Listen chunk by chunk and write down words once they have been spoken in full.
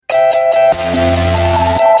Welcome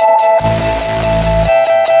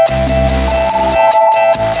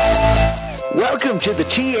to the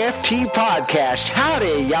TFT podcast.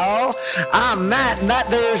 Howdy, y'all. I'm Matt, and that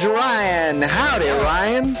there's Ryan. Howdy,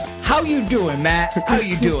 Ryan. How you doing, Matt? How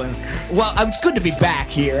you doing? Well, it's good to be back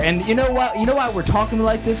here. And you know what? You know why we're talking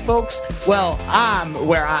like this, folks? Well, I'm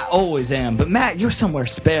where I always am. But Matt, you're somewhere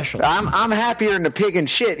special. I'm happier than the pig and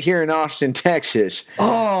shit here in Austin, Texas.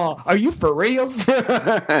 Oh, are you for real?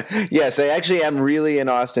 Yes, I actually am really in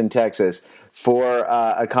Austin, Texas for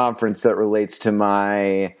a conference that relates to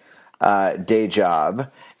my day job.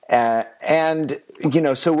 And, you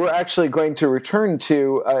know, so we're actually going to return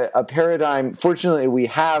to a paradigm. Fortunately, we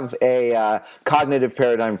have a cognitive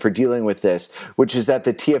paradigm for dealing with this, which is that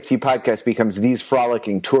the TFT podcast becomes these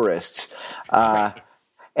frolicking tourists.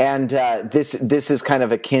 And this is kind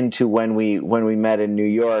of akin to when we met in New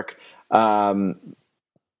York,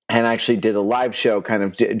 and actually did a live show, kind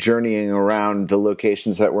of journeying around the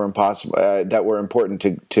locations that were important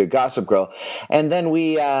to Gossip Girl, and then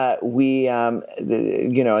we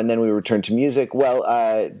returned to music.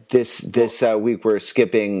 Well, this week we're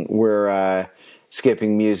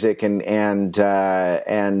skipping music and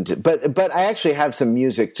but I actually have some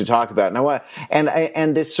music to talk about,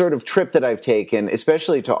 and this sort of trip that I've taken,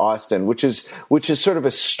 especially to Austin, which is sort of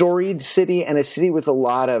a storied city and a city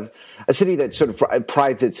that sort of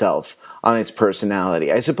prides itself on its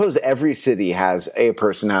personality. I suppose every city has a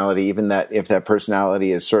personality, even that if that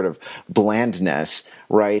personality is sort of blandness,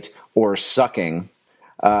 right, or sucking.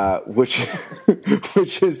 Which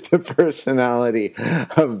is the personality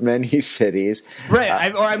of many cities,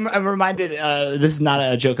 right? I'm reminded. This is not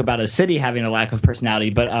a joke about a city having a lack of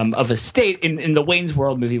personality, but of a state in the Wayne's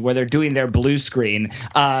World movie where they're doing their blue screen.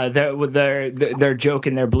 Their joke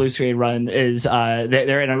in their blue screen run is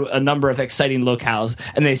they're in a number of exciting locales,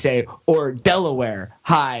 and they say, "Or Delaware.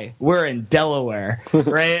 Hi, we're in Delaware,"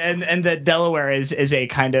 right? And that Delaware is a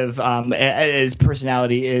kind of his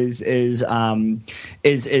personality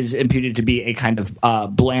is imputed to be a kind of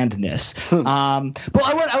blandness. But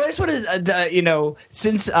I just want to,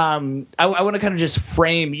 since I want to kind of just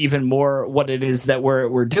frame even more what it is that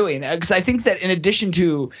we're doing, because I think that in addition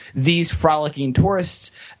to these frolicking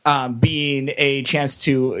tourists being a chance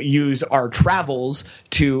to use our travels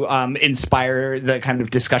to inspire the kind of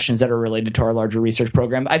discussions that are related to our larger research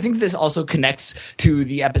program, I think this also connects to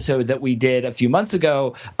the episode that we did a few months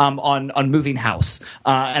ago on moving house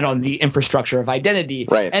and on the infrastructure of identity.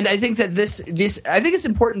 Right. And I think that this I think it's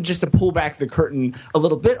important just to pull back the curtain a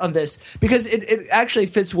little bit on this, because it actually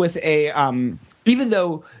fits with a even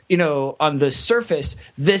though, on the surface,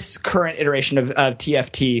 this current iteration of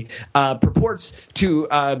TFT purports to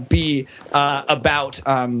be about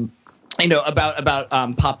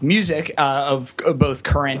pop music of both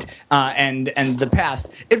current and the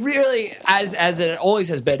past. It really, as it always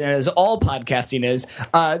has been, and as all podcasting is,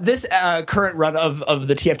 this current run of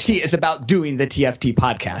the TFT is about doing the TFT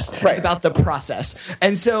podcast. Right. It's about the process.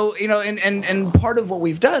 And so, and part of what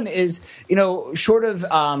we've done is, short of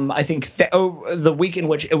I think the week in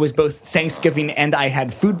which it was both Thanksgiving and I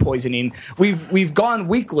had food poisoning, we've gone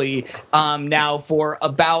weekly now for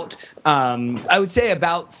about I would say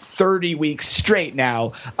about 30 weeks straight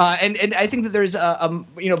now, and I think that there's a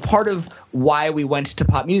part of why we went to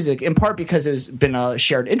pop music, in part because it's been a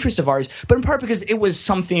shared interest of ours, but in part because it was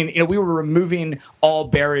something, we were removing all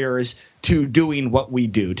barriers to doing what we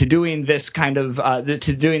do, to doing this kind of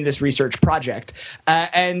to doing this research project,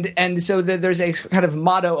 and so there's a kind of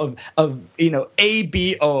motto of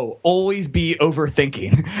ABO, always be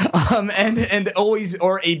overthinking, and always,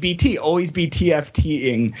 or ABT, always be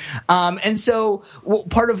TFTing, and so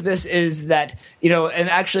part of this is that and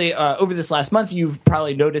actually over this last month, you've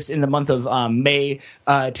probably noticed in the month of May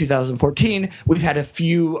 2014, we've had a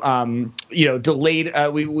few delayed.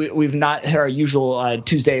 We've not had our usual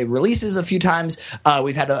Tuesday releases a few times.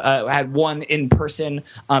 We've had one in-person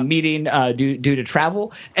meeting due to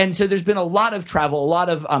travel, and so there's been a lot of travel, a lot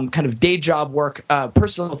of kind of day job work,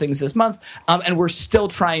 personal things this month, and we're still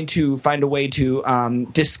trying to find a way to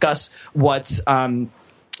discuss what's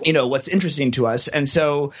interesting to us, and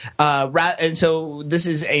so this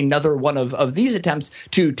is another one of these attempts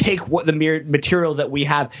to take what the material that we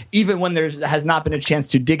have, even when there has not been a chance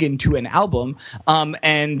to dig into an album,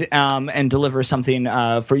 and deliver something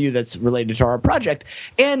for you that's related to our project.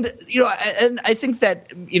 And and I think that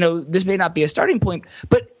this may not be a starting point,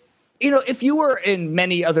 but if you were in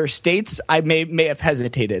many other states, I may have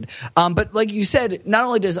hesitated. But like you said, not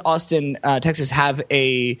only does Austin, Texas, have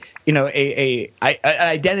a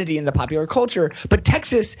identity in the popular culture, but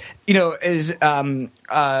Texas, is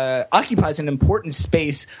occupies an important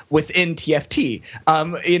space within TFT.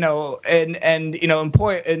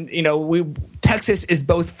 Texas is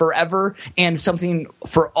both forever and something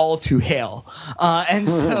for all to hail.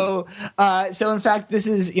 So in fact, this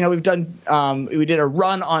is, we've done, we did a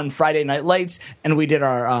run on Friday Night Lights, and we did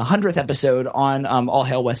our 100th episode on All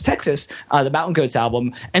Hail West Texas, the Mountain Goats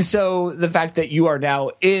album. And so the fact that you are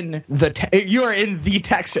now in you are in the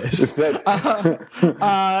Texas. And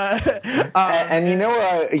you know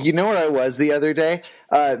where I was the other day?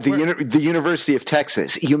 The University of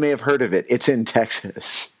Texas. You may have heard of it. It's in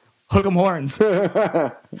Texas. Hook 'em horns.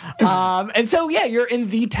 And so, yeah, you're in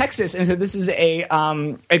the Texas, and so this is a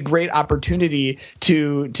great opportunity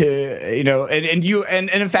to and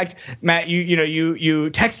in fact, Matt, you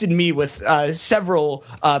texted me with several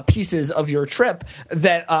pieces of your trip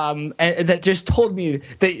that just told me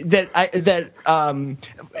that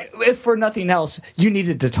if for nothing else, you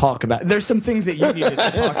needed to talk about. There's some things that you needed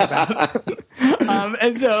to talk about.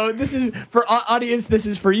 And so this is for audience. This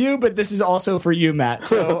is for you, but this is also for you, Matt.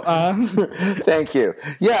 So. Thank you.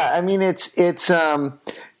 Yeah, I mean, it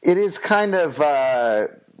is kind of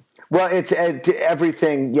it's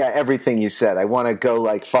everything. Yeah, everything you said. I want to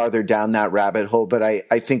go farther down that rabbit hole, but I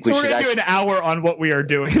think we should. We're going to do an hour on what we are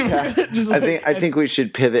doing. Yeah, I think we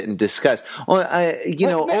should pivot and discuss.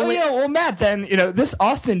 Well, Matt, then this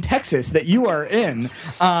Austin, Texas that you are in,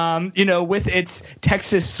 with its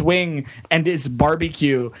Texas swing and its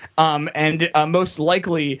barbecue, and most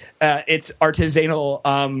likely its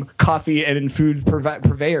artisanal coffee and food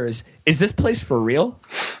purveyors. Is this place for real?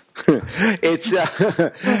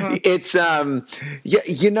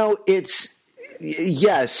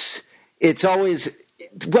 Yes, it's always,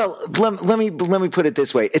 well, let me put it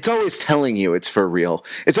this way. It's always telling you it's for real.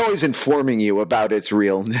 It's always informing you about its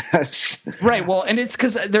realness. Right. Well, and it's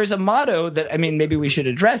because there's a motto that, maybe we should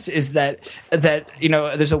address, is that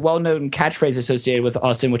there's a well-known catchphrase associated with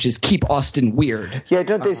Austin, which is "Keep Austin weird." Yeah.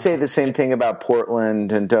 Don't they say the same thing about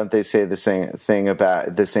Portland? And don't they say the same thing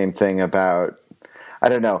about I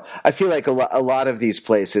don't know. I feel like a lot of these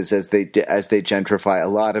places, as they gentrify, a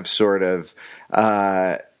lot of sort of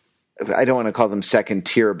I don't want to call them second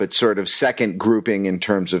tier, but sort of second grouping in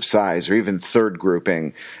terms of size, or even third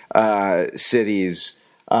grouping cities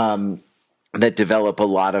that develop a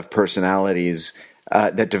lot of personalities.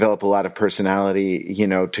 To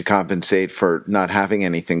compensate for not having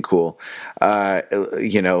anything cool, like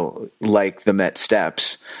the Met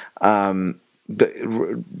Steps.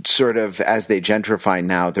 Sort of as they gentrify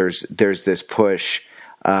now, there's this push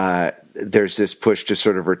to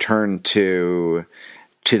sort of return to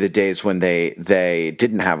the days when they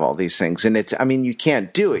didn't have all these things, and you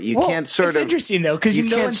can't do it. It's interesting though, because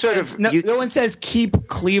no one says keep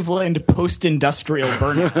Cleveland post-industrial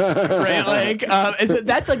burnout, right? And so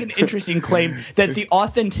that's an interesting claim, that the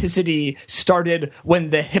authenticity started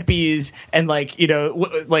when the hippies and that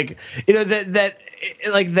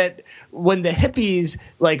when the hippies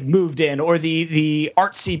moved in, or the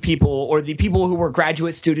artsy people, or the people who were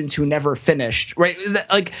graduate students who never finished, right?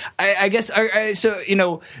 I guess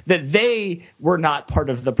that they were not part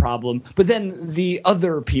of the problem, but then the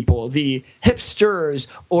other people, the hipsters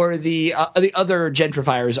or the other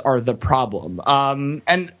gentrifiers, are the problem.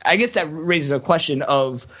 And I guess that raises a question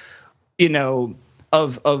of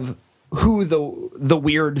who the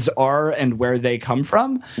weirds are and where they come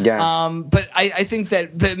from. Yeah. But I think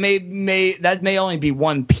that that may only be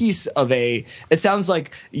one piece of it sounds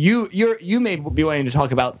like you may be wanting to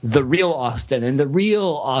talk about the real Austin,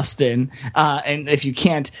 and if you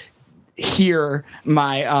can't hear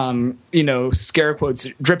my scare quotes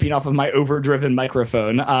dripping off of my overdriven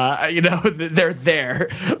microphone, they're there,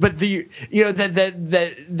 but there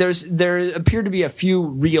appear to be a few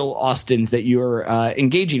real Austins that you're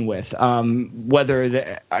engaging with, whether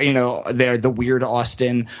they're the weird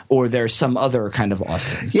Austin or they're some other kind of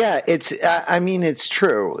Austin. Yeah, it's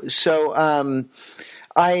true. So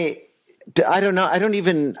I don't know. I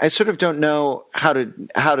sort of don't know how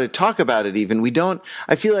to talk about it even.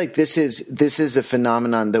 I feel like this is a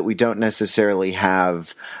phenomenon that we don't necessarily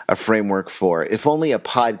have a framework for. If only a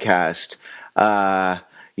podcast, were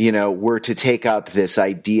to take up this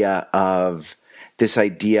idea of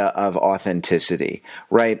authenticity,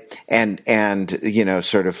 right? And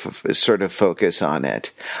sort of focus on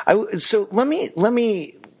it. So let me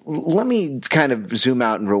kind of zoom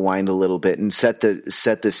out and rewind a little bit and set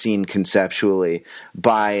the scene conceptually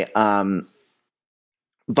by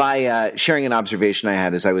by sharing an observation I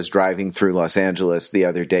had as I was driving through Los Angeles the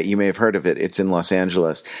other day. You may have heard of it. It's in Los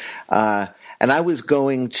Angeles. And I was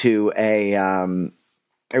going to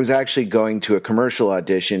I was actually going to a commercial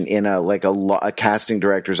audition in a casting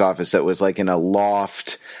director's office that was like in a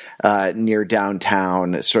loft near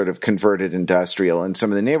downtown, sort of converted industrial. And some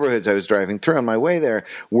of the neighborhoods I was driving through on my way there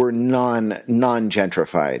were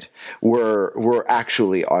non-gentrified, were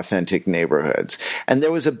actually authentic neighborhoods. And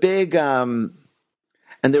there was a big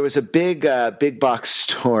big box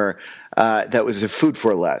store that was a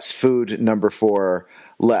food number 4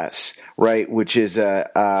 less, right? Which is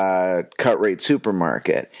a cut rate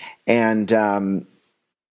supermarket. And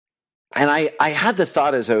I had the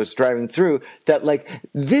thought as I was driving through that, like,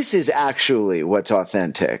 this is actually what's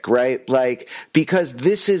authentic, right? Like, because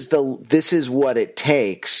this is what it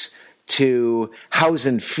takes to house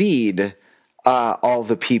and feed all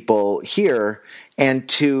the people here, and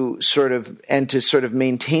to sort of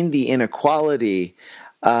maintain the inequality,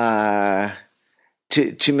 to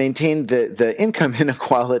maintain the income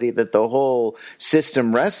inequality that the whole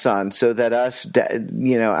system rests on, so that us,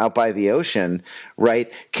 out by the ocean, right,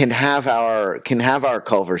 can have our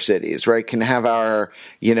Culver cities, right, can have our,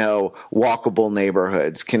 walkable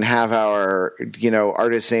neighborhoods, can have our,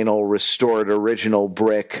 artisanal, restored, original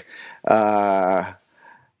brick,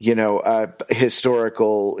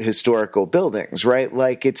 historical buildings, right?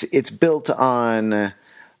 Like it's built on,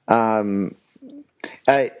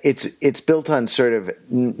 it's built on sort of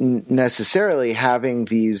necessarily having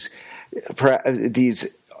these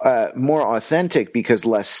more authentic, because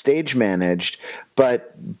less stage managed,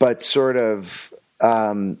 but sort of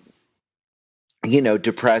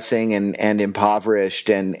depressing and impoverished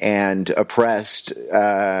and oppressed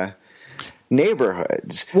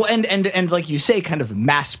neighborhoods. Well, and like you say, kind of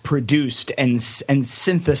mass produced and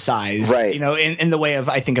synthesized, right? In the way of,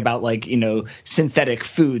 I think about, like, synthetic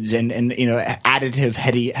foods and additive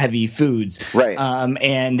heavy foods, right?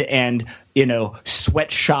 And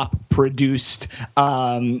sweatshop produced,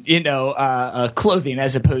 clothing,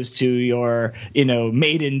 as opposed to your,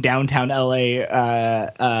 made in downtown LA,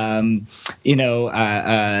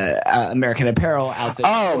 American Apparel outfit.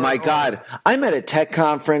 Oh my God. I'm at a tech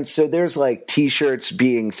conference, so there's like t-shirts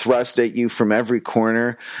being thrust at you from every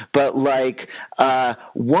corner. But like,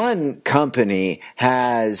 one company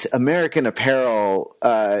has American Apparel,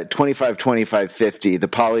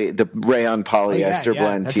 25-25-50, the rayon polyester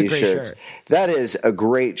blend t-shirts. That is a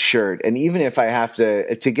great shirt, and even if I have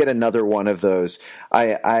to get another one of those,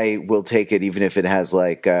 I will take it, even if it has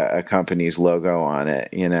like a company's logo on it.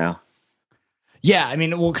 Yeah, I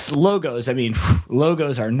mean, well, 'cause logos are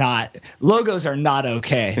not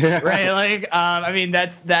okay, right? Like, I mean,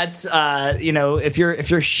 that's if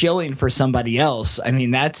you're shilling for somebody else, I mean,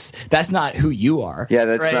 that's not who you are. Yeah,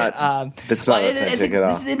 that's right? not authentic at all.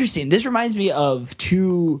 This is interesting. This reminds me of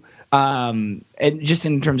two, and just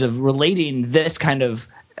in terms of relating this kind of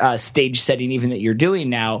stage setting, even that you're doing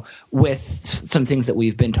now, with some things that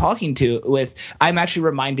we've been talking with. I'm actually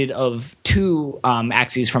reminded of two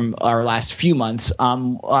axes from our last few months,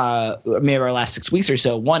 maybe our last 6 weeks or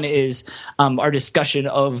so. One is our discussion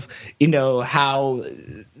of how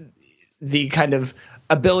the kind of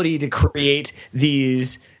ability to create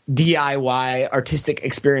these DIY artistic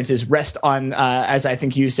experiences rest on, as I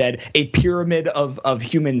think you said, a pyramid of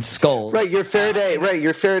human skulls. Right, your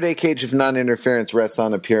Faraday cage of non-interference rests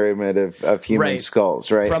on a pyramid of human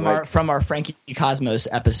skulls. Right, from our Frankie Cosmos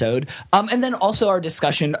episode, and then also our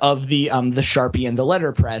discussion of the Sharpie and the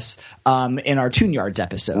letterpress in our Tune Yards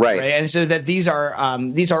episode. Right, and so that these are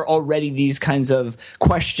already these kinds of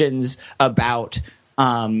questions about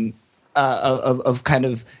of kind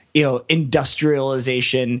of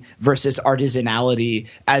industrialization versus artisanality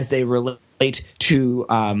as they relate to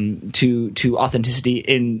authenticity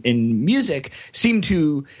in music, seem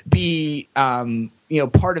to be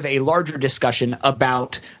part of a larger discussion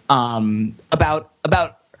about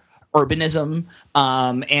urbanism,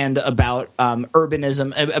 and about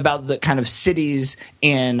urbanism, about the kind of cities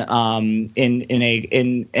in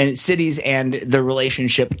cities and the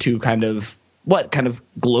relationship to kind of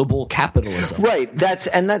global capitalism. Right.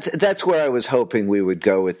 That's where I was hoping we would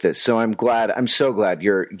go with this. So I'm so glad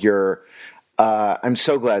I'm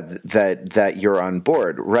so glad that you're on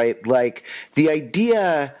board, right? Like the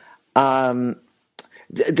idea,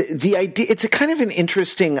 the idea, it's a kind of an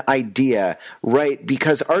interesting idea, right?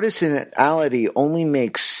 Because artisanality only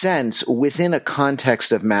makes sense within a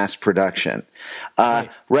context of mass production.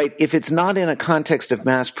 Right. If it's not in a context of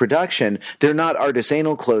mass production, they're not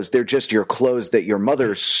artisanal clothes. They're just your clothes that your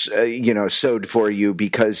mother, sewed for you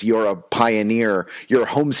because you're a pioneer, you're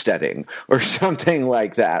homesteading or something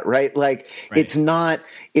like that. Right. Like it's not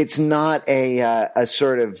a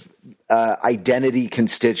sort of identity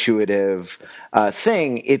constitutive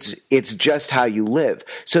thing. It's just how you live.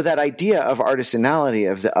 So that idea of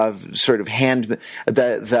artisanality, of sort of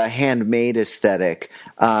the handmade aesthetic,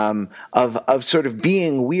 of sort of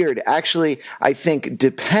being weird, actually, I think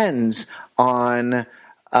depends on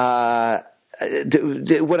what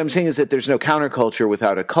I'm saying is that there's no counterculture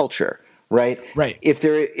without a culture. Right. If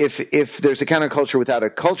there's a counterculture without a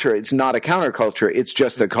culture, it's not a counterculture. It's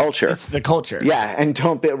just the culture. It's the culture. Yeah, and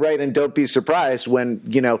don't be surprised when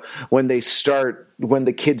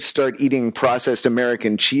the kids start eating processed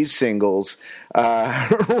American cheese singles,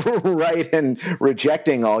 right, and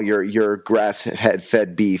rejecting all your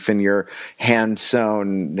grass-fed beef and your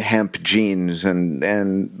hand-sewn hemp jeans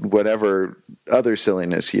and whatever other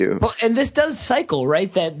silliness you. Well, and this does cycle,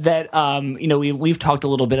 right? We've talked a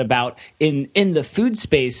little bit about in the food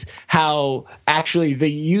space how actually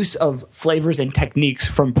the use of flavors and techniques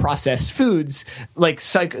from processed foods like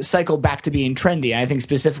cycle back to being trendy. And I think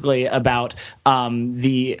specifically about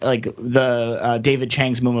the David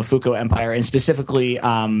Chang's Momofuku Empire, and specifically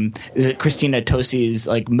is it Christina Tosi's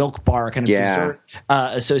like Milk Bar kind of dessert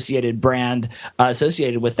associated brand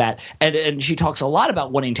associated with that, and she talks a lot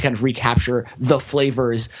about wanting to kind of recapture the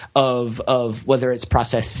flavors of whether it's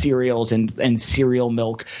processed cereals and cereal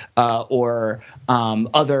milk or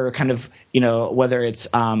other kind of whether it's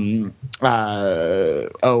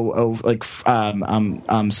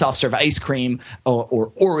soft serve ice cream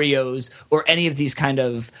or Oreos or any of these kind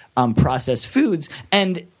of processed foods,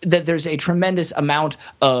 and that there's a tremendous amount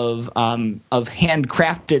of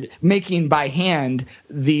handcrafted making by hand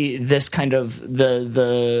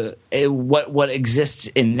what exists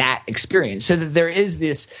in that experience, so that there is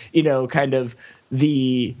this kind of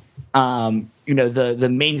the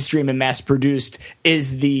mainstream and mass produced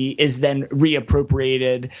is then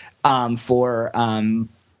reappropriated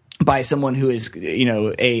by someone who is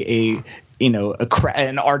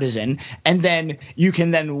an artisan, and then you can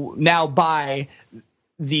now buy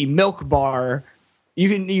the Milk Bar.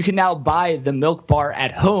 You can now buy the Milk Bar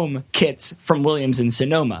at home kits from Williams and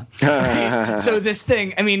Sonoma. Right? So this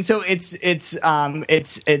thing, I mean, so it's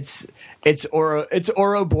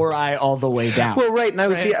Ouroboros all the way down. Well, right, and I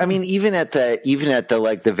was, I mean, even at the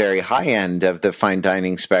like the very high end of the fine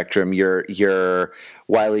dining spectrum, your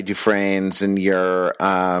Wiley Dufresne's and your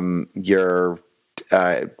well,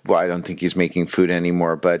 I don't think he's making food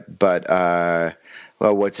anymore, but well,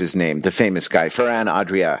 what's his name? The famous guy, Ferran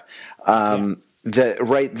Adrià.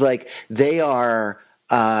 They are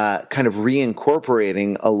kind of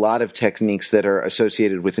reincorporating a lot of techniques that are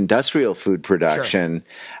associated with industrial food production.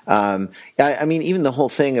 Sure. I mean, even the whole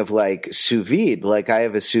thing of like sous vide. Like I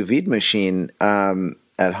have a sous vide machine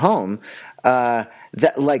at home.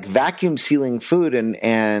 That like vacuum sealing food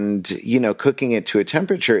and cooking it to a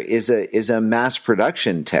temperature is a mass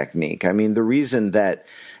production technique. I mean, the reason that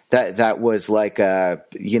was like a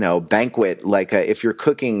banquet, like if you're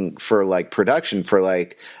cooking for like production for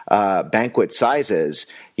like banquet sizes,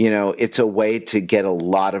 it's a way to get a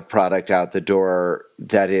lot of product out the door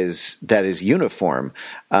that is uniform,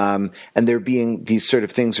 and these sort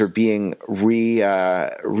of things are being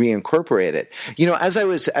reincorporated.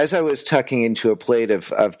 As I was tucking into a plate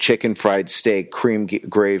of chicken fried steak, cream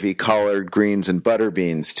gravy, collard greens, and butter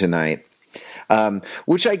beans tonight.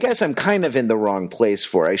 Which I guess I'm kind of in the wrong place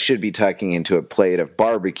for. I should be tucking into a plate of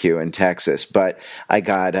barbecue in Texas, but I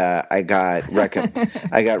got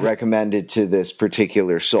recommended to this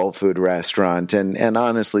particular soul food restaurant, and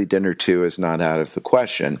honestly, dinner too is not out of the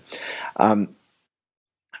question. I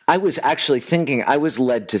was actually I was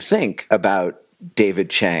led to think about David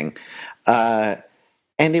Chang, and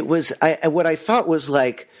it was what I thought was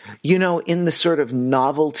like, in the sort of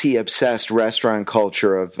novelty obsessed restaurant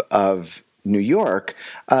culture of New York,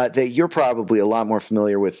 that you're probably a lot more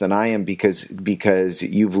familiar with than I am because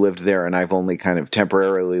you've lived there and I've only kind of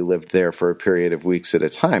temporarily lived there for a period of weeks at a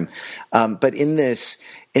time. But in this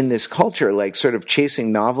in this culture, like sort of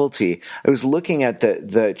chasing novelty. I was looking at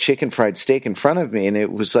the chicken fried steak in front of me, and it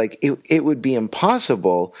was like it would be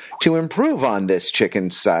impossible to improve on this chicken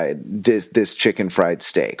fried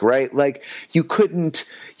steak, right? Like you couldn't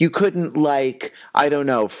like, I don't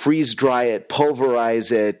know, freeze dry it,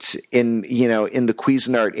 pulverize it in the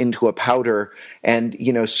Cuisinart into a powder, and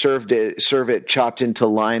serve it chopped into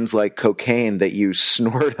lines like cocaine that you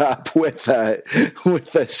snort up with a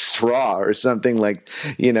straw or something, like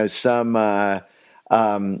some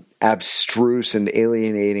abstruse and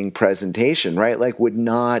alienating presentation, right? Like would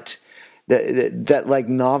not that like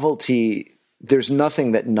novelty. There's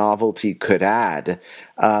nothing that novelty could add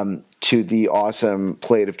to the awesome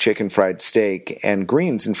plate of chicken fried steak and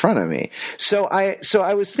greens in front of me. So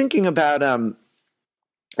I was thinking about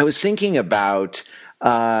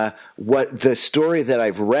what the story that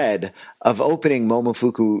I've read of opening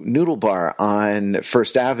Momofuku Noodle Bar on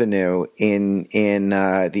First Avenue in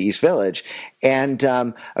the East Village, and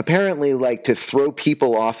apparently, like, to throw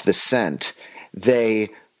people off the scent, they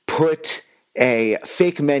put a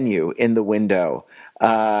fake menu in the window,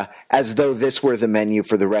 as though this were the menu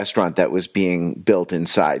for the restaurant that was being built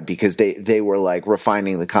inside, because they were like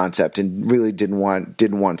refining the concept and really didn't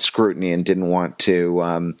want scrutiny and didn't want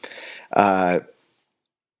to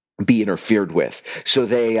be interfered with. So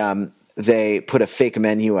they put a fake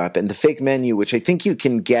menu up, and the fake menu, which I think you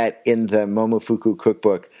can get in the Momofuku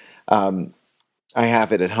cookbook. I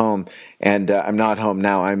have it at home, and I'm not home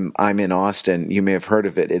now. I'm in Austin. You may have heard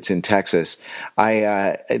of it. It's in Texas.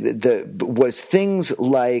 Was things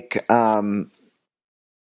like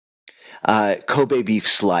Kobe beef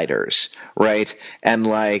sliders, right, and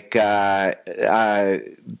like other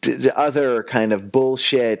kind of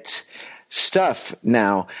bullshit stuff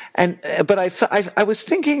now. But I was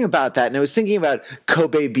thinking about that, and I was thinking about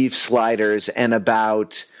Kobe beef sliders and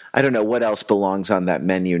about, I don't know what else belongs on that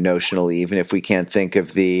menu notionally, even if we can't think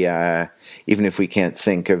of the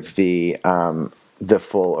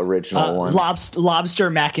full original one. Lobster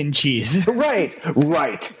mac and cheese. Right.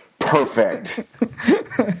 Perfect.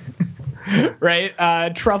 Right,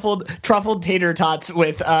 truffled tater tots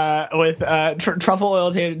with truffle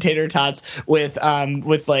oil tater tots with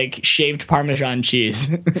like shaved Parmesan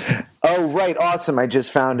cheese. Oh, right, awesome! I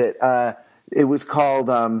just found it. It was called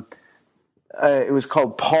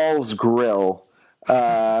Paul's Grill,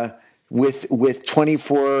 with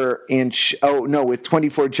 24-inch. Oh no, with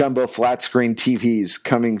 24 jumbo flat screen TVs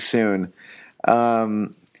coming soon.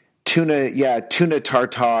 Tuna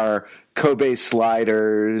tartare, Kobe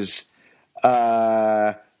sliders.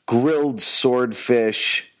 Grilled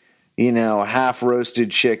swordfish, half roasted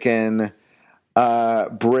chicken,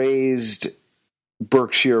 braised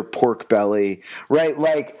Berkshire pork belly, right?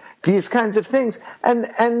 Like these kinds of things.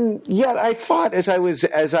 And yet I thought as I was,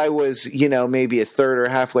 maybe a third or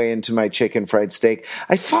halfway into my chicken fried steak,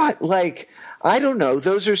 I thought, like, I don't know,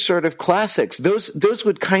 those are sort of classics. Those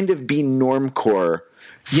would kind of be normcore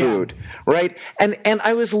food, yeah. Right? And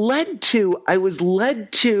I was led to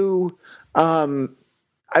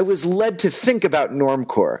think about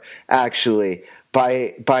normcore, actually,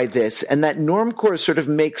 by this, and that normcore sort of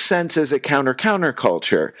makes sense as a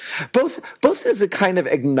counterculture, both as a kind of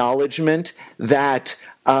acknowledgement that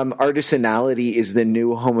artisanality is the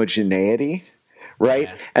new homogeneity, right?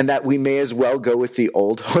 Yeah. And that we may as well go with the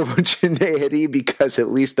old homogeneity because at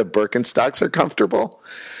least the Birkenstocks are comfortable.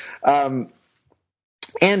 But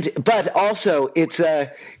also it's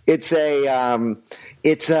a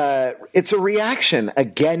reaction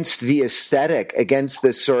against the aesthetic, against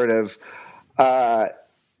this sort of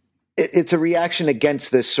it's a reaction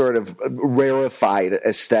against this sort of rarefied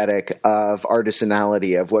aesthetic of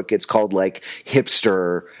artisanality, of what gets called like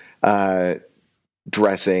hipster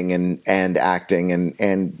dressing and acting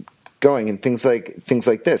and going and things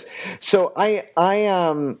like this. So I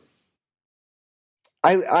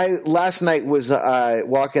last night was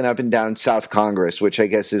walking up and down South Congress, which I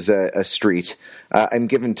guess is a street. I'm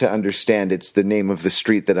given to understand it's the name of the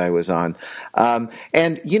street that I was on.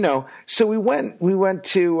 And so we went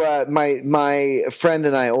to my friend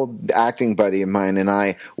and I, old acting buddy of mine, and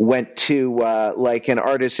I went to like an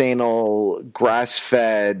artisanal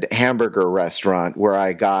grass-fed hamburger restaurant where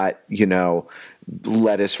I got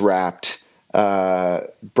lettuce wrapped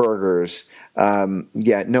burgers.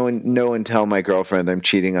 No one tell my girlfriend I'm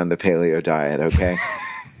cheating on the paleo diet, okay?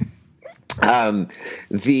 Then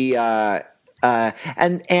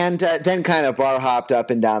kind of bar hopped up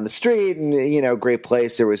and down the street, and great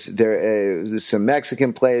place. There was some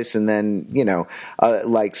Mexican place, and then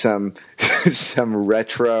like some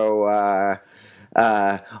retro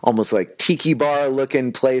almost like tiki bar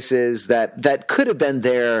looking places that could have been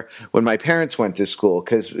there when my parents went to school,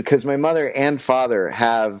 because my mother and father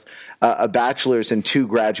have a bachelor's and 2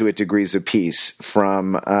 graduate degrees apiece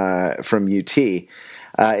from UT.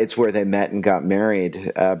 It's where they met and got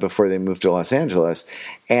married before they moved to Los Angeles.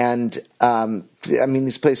 And I mean,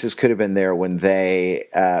 these places could have been there when they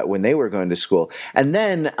were going to school. And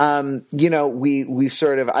then, we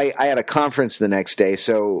sort of, I had a conference the next day,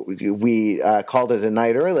 so we called it a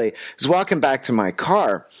night early. I was walking back to my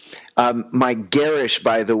car. My garish,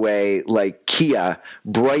 by the way, like Kia,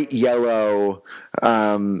 bright yellow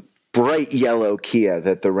Kia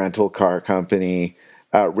that the rental car company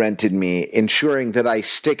rented me, ensuring that I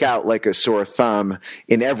stick out like a sore thumb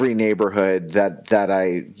in every neighborhood that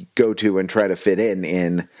I go to and try to fit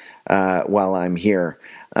in while I'm here.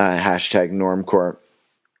 Hashtag Normcore.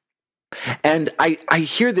 And I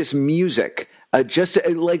hear this music. Just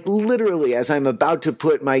like literally as I'm about to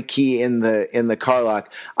put my key in the car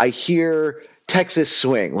lock, I hear Texas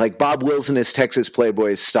swing, like Bob Wills and his Texas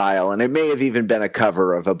Playboys style, and it may have even been a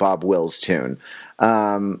cover of a Bob Wills tune.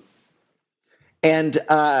 And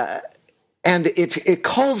it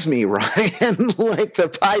calls me, Ryan, like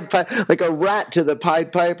like a rat to the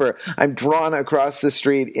Pied Piper. I'm drawn across the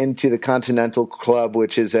street into the Continental Club,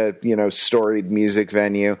 which is a storied music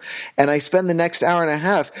venue, and I spend the next hour and a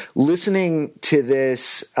half listening to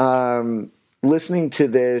this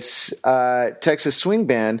Texas swing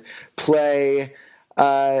band play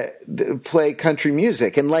country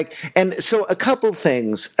music, and so a couple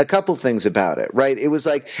things about it, right? It was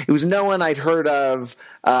no one I'd heard of.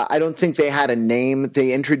 I don't think they had a name.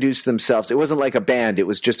 They introduced themselves. It wasn't like a band. It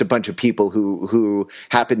was just a bunch of people who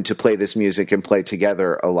happened to play this music and play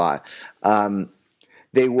together a lot.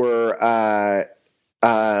 They were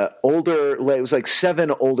older. It was like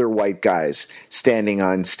 7 older white guys standing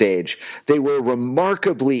on stage. They were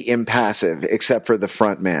remarkably impassive, except for the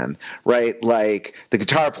front man, right? Like the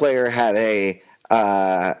guitar player had a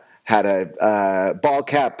ball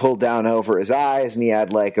cap pulled down over his eyes, and he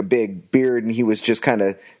had like a big beard, and he was just kind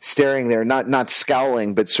of staring there, not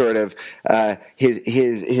scowling, but sort of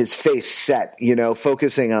his face set,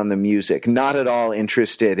 focusing on the music, not at all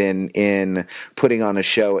interested in putting on a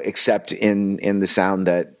show, except in the sound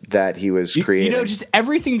that he was creating. Just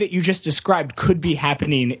everything that you just described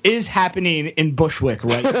is happening in Bushwick,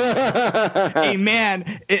 right?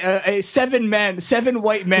 Seven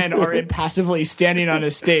white men are impassively standing on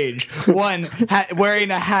a stage. One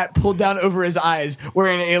wearing a hat pulled down over his eyes,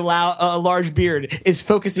 wearing a large beard, is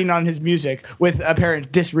focusing on his music with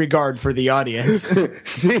apparent disregard for the audience.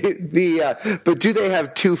 But do they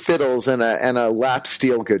have 2 fiddles and a lap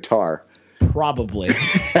steel guitar? Probably.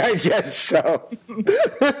 I guess so.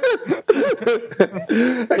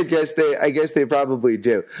 I guess they probably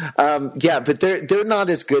do. But they're not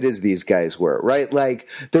as good as these guys were, right? Like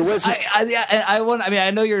there was.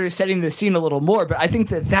 I know you're setting the scene a little more, but I think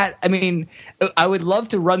that I would love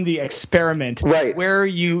to run the experiment, right, where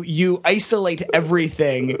you isolate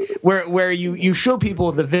everything, where you show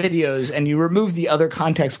people the videos and you remove the other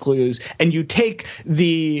context clues, and you take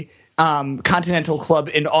the Continental Club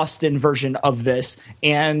in Austin version of this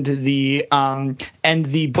and the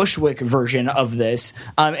Bushwick version of this,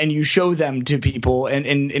 and you show them to people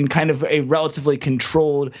in kind of a relatively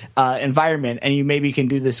controlled environment, and you maybe can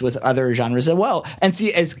do this with other genres as well, and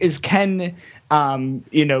see can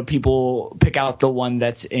people pick out the one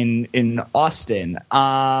that's in Austin,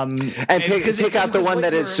 and pick out the one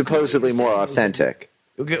that is supposedly more authentic.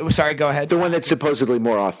 Sorry, go ahead. The one that's supposedly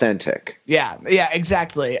more authentic. Yeah,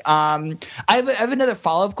 exactly. I have another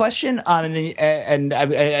follow-up question, and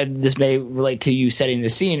this may relate to you setting the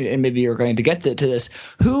scene, and maybe you're going to get to this.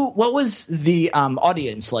 What was the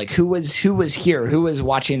audience like? Who was here? Who was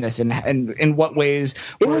watching this, and in what ways?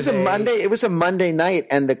 It was a Monday night,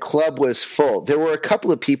 and the club was full. There were a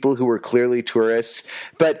couple of people who were clearly tourists,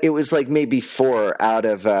 but it was like maybe 4 out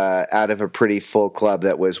of a pretty full club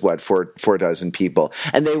that was four dozen people.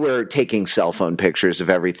 And they were taking cell phone pictures of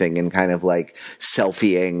everything and kind of like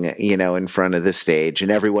selfieing, in front of the stage,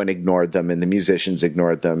 and everyone ignored them, and the musicians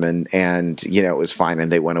ignored them, and it was fine,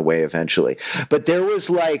 and they went away eventually. But there was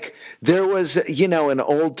an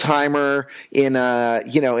old timer in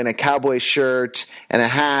a cowboy shirt and a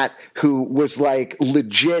hat who was like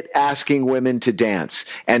legit asking women to dance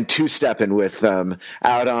and 2-stepping with them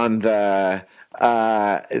out on the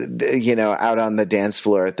out on the dance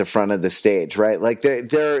floor at the front of the stage, right? Like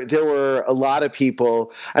there were a lot of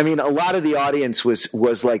people. I mean, a lot of the audience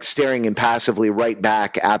was like staring impassively right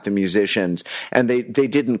back at the musicians, and they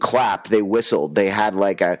didn't clap. They whistled. They had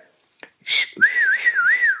like a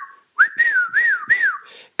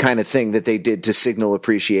kind of thing that they did to signal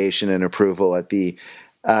appreciation and approval at the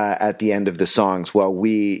end of the songs, while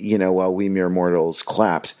we mere mortals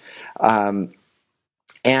clapped.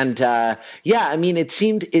 It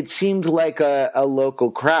seemed like a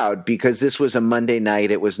local crowd, because this was a Monday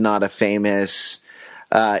night. It was not a famous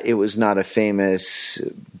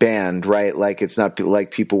band, right? Like, it's not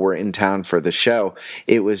like people were in town for the show.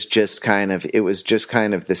 It was just kind of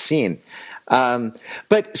the scene.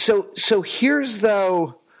 But so here's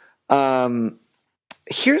the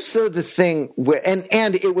thing,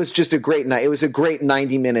 and it was just a great night. It was a great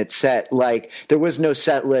 90-minute set. Like, there was no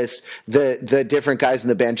set list. The different guys in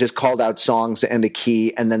the band just called out songs and a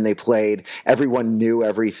key, and then they played. Everyone knew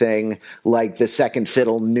everything. Like, the second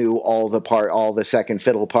fiddle knew all the second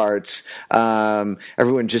fiddle parts.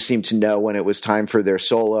 Everyone just seemed to know when it was time for their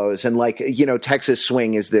solos. And Texas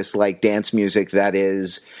swing is this like dance music that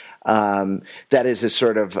is a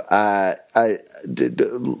sort of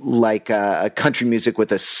like a country music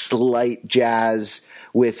with a slight jazz,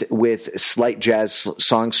 with slight jazz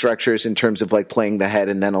song structures in terms of like playing the head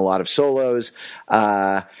and then a lot of solos,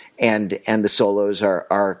 and the solos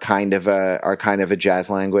are kind of a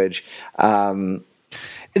jazz language.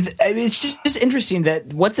 It's just interesting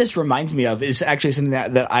that what this reminds me of is actually something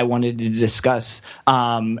that I wanted to discuss.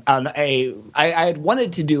 I had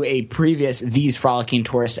wanted to do a previous These Frolicking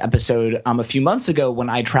Tourists episode a few months ago when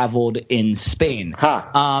I traveled in Spain.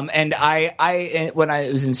 And I when I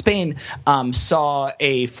was in Spain, saw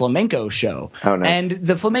a flamenco show. Oh, nice. And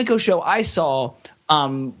the flamenco show I saw,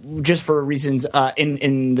 just for reasons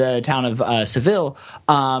in the town of Seville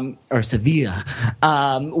or Sevilla,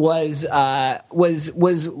 was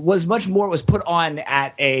much more, was put on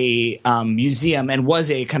at a museum and was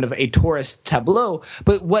a kind of a tourist tableau.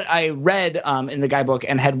 But what I read in the guidebook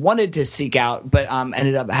and had wanted to seek out, but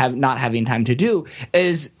ended up not having time to do,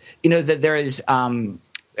 is that there is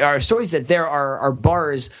are stories that there are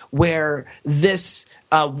bars where this.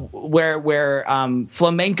 Where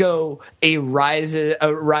flamenco arises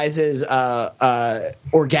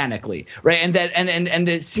organically, right? And that and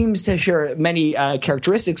it seems to share many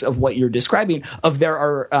characteristics of what you're describing. Of there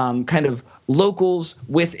are kind of locals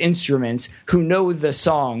with instruments who know the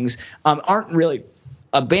songs, aren't really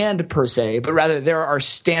a band per se, but rather there are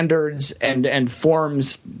standards and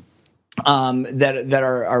forms that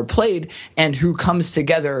are played, and who comes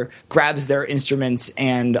together, grabs their instruments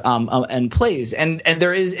and plays, and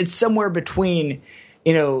it's somewhere between,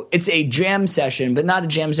 it's a jam session, but not a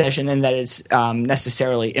jam session in that it's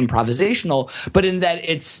necessarily improvisational, but in that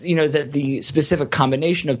it's that the specific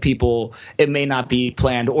combination of people, it may not be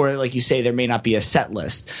planned, or like you say, there may not be a set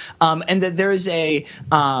list, and that there is a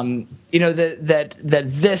that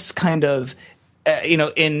this kind of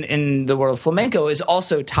in the world of flamenco is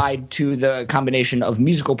also tied to the combination of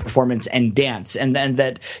musical performance and dance, and then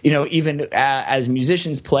that even as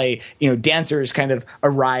musicians play, dancers kind of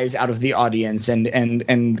arise out of the audience, and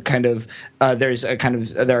kind of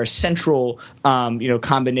there are central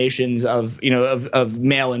combinations of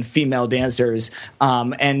male and female dancers,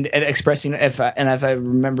 and expressing, if I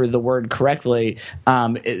remember the word correctly,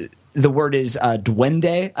 the word is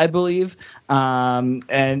duende, I believe,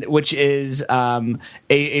 and which is it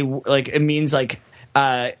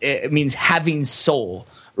means having soul,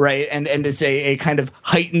 right? And it's a kind of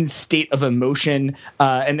heightened state of emotion.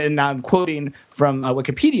 And now I'm quoting from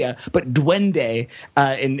Wikipedia, but duende,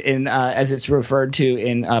 in as it's referred to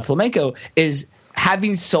in flamenco, is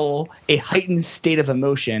having soul, a heightened state of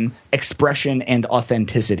emotion, expression, and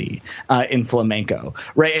authenticity in flamenco,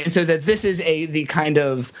 right? And so that this is the kind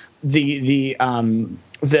of the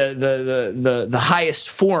highest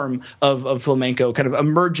form of flamenco kind of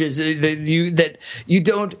emerges, that you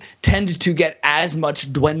don't tend to get as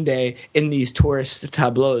much duende in these tourist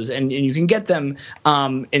tableaus, and you can get them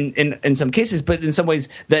in some cases, but in some ways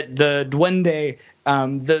that the duende,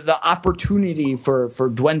 the opportunity for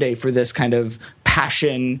duende, for this kind of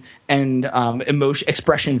passion and emotion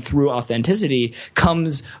expression through authenticity,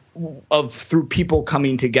 comes through people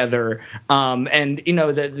coming together, and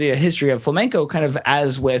the history of flamenco, kind of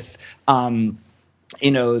as with as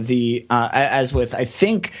with, I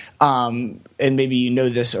think, and maybe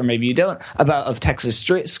this or maybe you don't, of Texas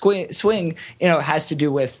swing, has to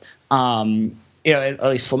do with at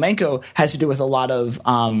least flamenco has to do with a lot of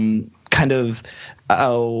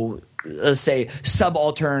let's say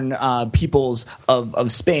subaltern peoples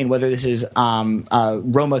of Spain, whether this is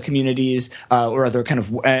Roma communities or other kind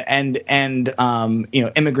of and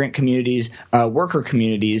immigrant communities, worker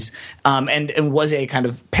communities, and was a kind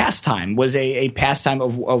of pastime,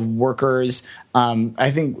 of workers.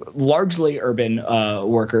 I think largely urban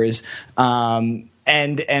workers,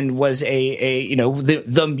 and was a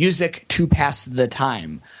the music to pass the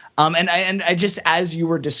time. And I just, as you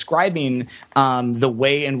were describing the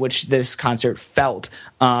way in which this concert felt,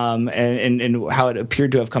 and how it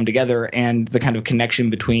appeared to have come together, and the kind of connection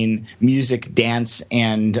between music, dance,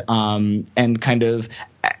 and kind of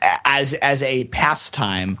as a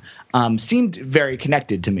pastime, seemed very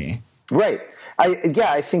connected to me. Right.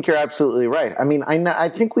 I think you're absolutely right. I mean, I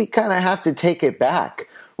think we kind of have to take it back,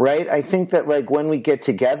 right? I think that, like, when we get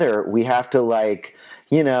together, we have to, like,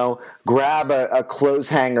 grab a clothes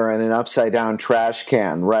hanger and an upside down trash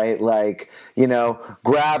can, right? Like,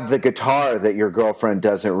 grab the guitar that your girlfriend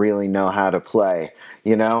doesn't really know how to play,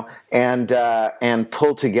 and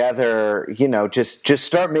pull together, just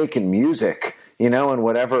start making music. And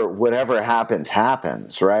whatever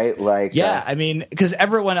happens, right? Like, yeah, I mean, because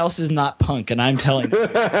everyone else is not punk, and I'm telling you,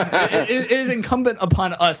 it is incumbent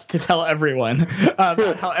upon us to tell everyone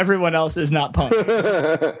how everyone else is not punk.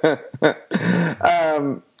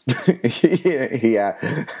 Yeah,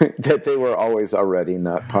 that they were always already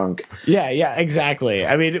not punk. Yeah, exactly.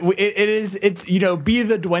 I mean, it's be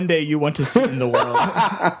the duende you want to see in the world.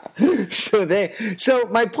 So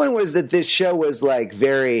my point was that this show was, like,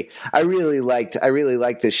 I really liked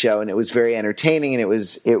this show, and it was very entertaining, and it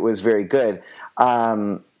was very good.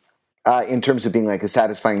 In terms of being, like, a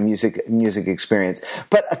satisfying music experience,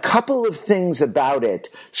 but a couple of things about it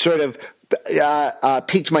sort of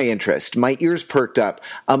piqued my interest. My ears perked up.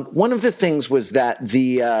 One of the things was that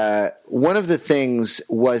the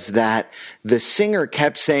singer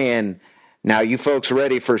kept saying, "Now, you folks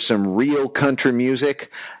ready for some real country music?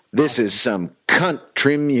 This is some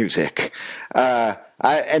country music."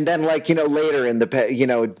 And then, like, later in the,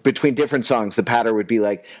 between different songs, the patter would be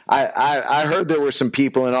like, I heard there were some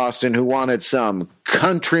people in Austin who wanted some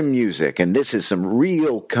country music, and this is some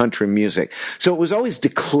real country music. So it was always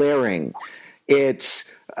declaring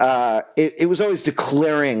it was always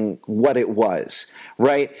declaring what it was,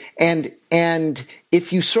 right? And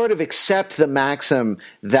if you sort of accept the maxim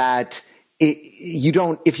that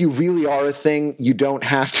if you really are a thing, you don't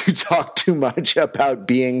have to talk too much about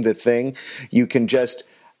being the thing. You can just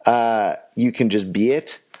be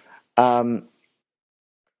it. Then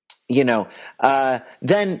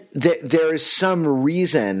there is some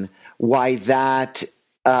reason why that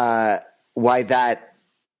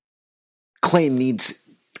claim needs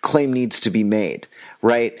to be made,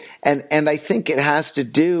 right? And I think it has to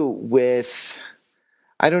do with,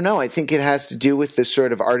 I don't know. I think it has to do with the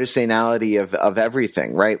sort of artisanality of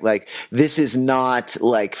everything, right? Like, this is not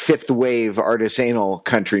like fifth wave artisanal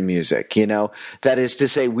country music, That is to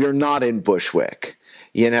say, we're not in Bushwick,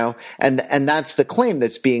 and that's the claim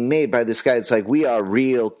that's being made by this guy. It's like, we are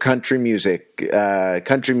real country musicians,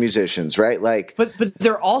 right? Like, but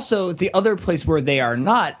they're also, the other place where they are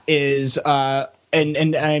not is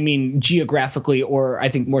and I mean geographically, or I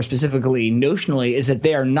think more specifically notionally, is that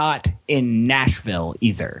they are not in Nashville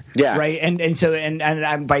either. Yeah. Right. And so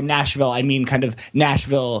by Nashville, I mean kind of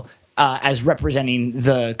Nashville as representing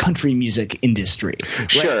the country music industry.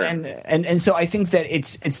 Right? Sure. And so I think that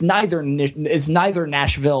it's neither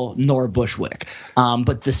Nashville nor Bushwick,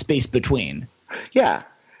 but the space between. Yeah.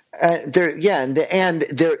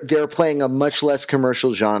 They're playing a much less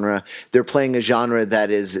commercial genre. They're playing a genre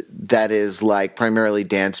that is like primarily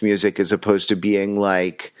dance music, as opposed to being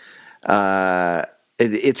like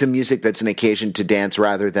it's a music that's an occasion to dance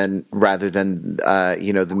rather than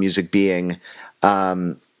the music being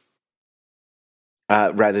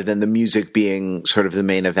rather than the music being sort of the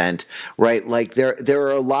main event, right? Like, there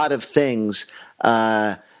are a lot of things.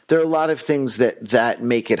 There are a lot of things that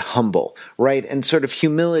make it humble, right? And sort of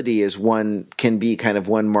humility can be kind of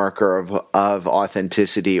one marker of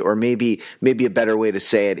authenticity, or maybe a better way to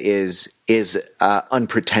say it is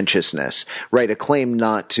unpretentiousness, right? A claim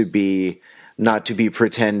not to be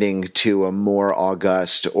pretending to a more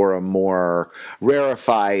august or a more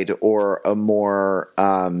rarefied or a more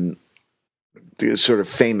sort of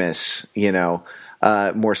famous,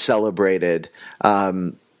 more celebrated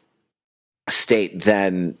state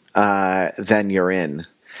than you're in.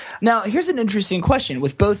 Now, here's an interesting question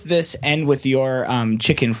with both this and with your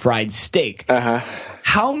chicken fried steak.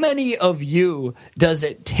 How many of you does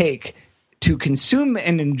it take to consume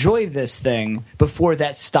and enjoy this thing before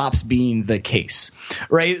that stops being the case,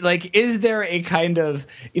 right? Like, is there a kind of,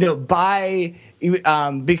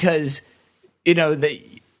 because,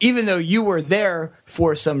 even though you were there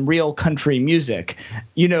for some real country music,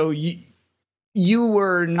 you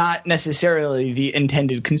were not necessarily the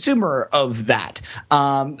intended consumer of that.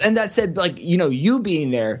 And that said, like, you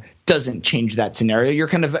being there doesn't change that scenario. You're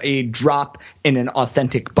kind of a drop in an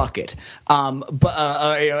authentic bucket, but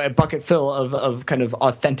a bucket full of kind of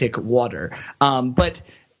authentic water. But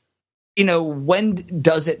when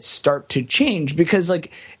does it start to change? Because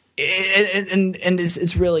like, and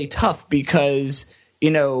it's really tough because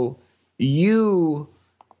again,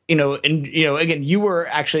 you were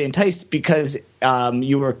actually enticed because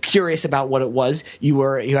you were curious about what it was. You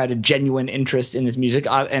had a genuine interest in this music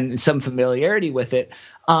and some familiarity with it.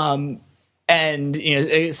 And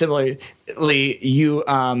similarly, you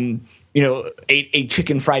ate a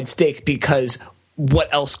chicken fried steak because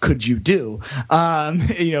what else could you do?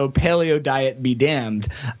 Paleo diet be damned.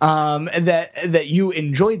 That you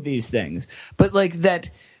enjoyed these things, but like that,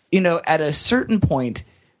 at a certain point,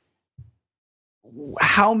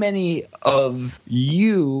 how many of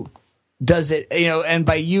you does it, and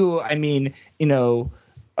by you I mean coastal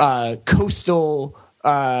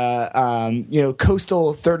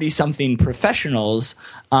coastal 30-something professionals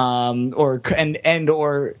or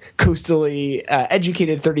coastally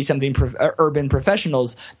educated 30-something urban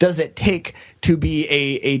professionals does it take to be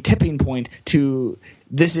a tipping point to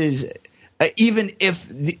this is even if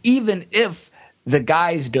the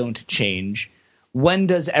guys don't change, when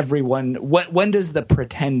does the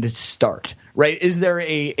pretend start, right? Is there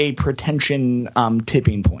a pretension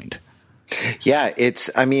tipping point? Yeah,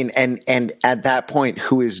 and at that point,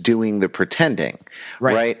 who is doing the pretending,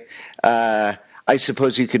 right? I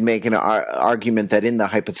suppose you could make an argument that in the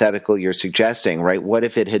hypothetical you're suggesting, right? What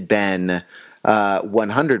if it had been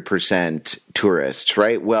 100% tourists,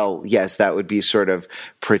 right? Well, yes, that would be sort of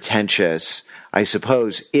pretentious, I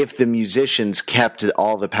suppose, if the musicians kept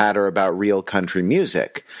all the patter about real country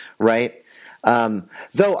music, right?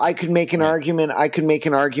 Though I could make an argument. I could make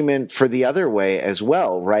an argument for the other way as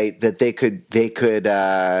well, right? That they could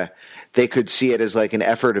see it as like an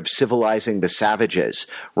effort of civilizing the savages,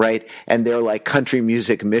 right? And they're like country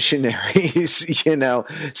music missionaries,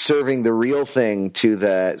 serving the real thing to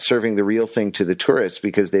the tourists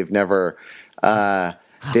because they've never had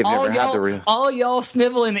the real. All y'all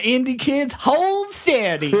sniveling indie kids, hold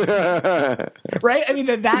steady, right? I mean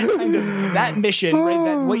that mission, right?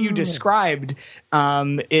 That what you described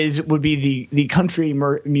would be the country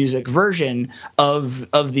music version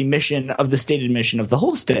of the mission of the stated mission of the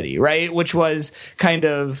Hold Steady, right? Which was kind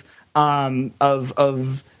of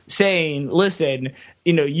saying, listen,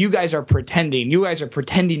 you guys are pretending. You guys are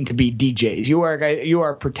pretending to be DJs. You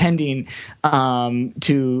are pretending to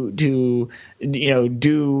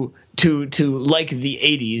like the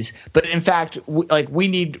 80s, but in fact, we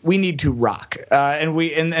need to rock,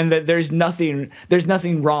 and that there's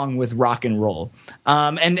nothing wrong with rock and roll,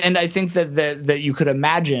 and I think that you could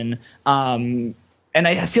imagine, and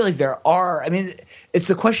I feel like there are. I mean, it's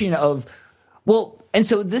the question of, well, and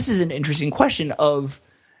so this is an interesting question of.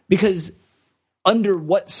 Because under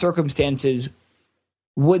what circumstances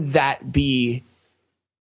would that be?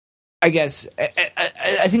 I guess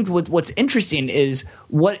I think what's interesting is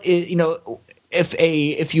if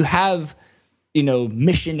you have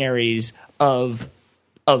missionaries of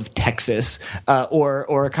Texas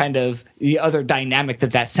or kind of the other dynamic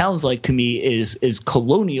that sounds like to me is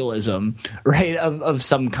colonialism, right, of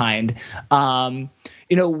some kind,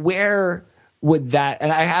 where would that,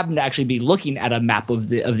 and I happen to actually be looking at a map of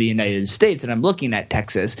the United States, and I'm looking at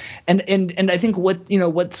Texas, and I think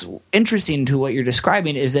what's interesting to what you're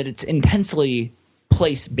describing is that it's intensely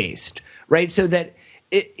place based, right? So that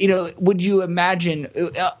would you imagine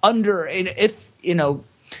if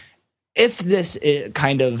this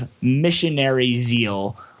kind of missionary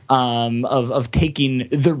zeal of taking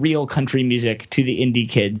the real country music to the indie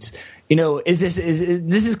kids, this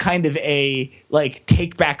is kind of a like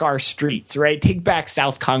take back our streets, right? Take back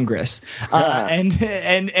South Congress, and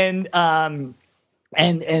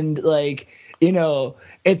like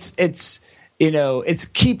it's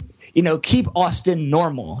keep Austin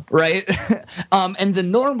normal, right? And the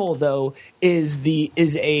normal though is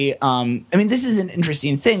a I mean, this is an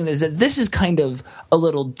interesting thing, is that this is kind of a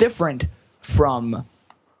little different from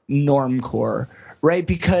normcore, right?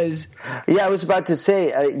 Because I was about to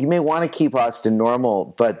say you may want to keep Austin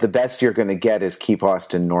normal, but the best you're going to get is keep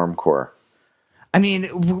Austin normcore. I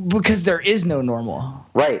mean, because there is no normal,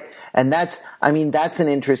 right? And that's an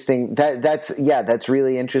interesting that's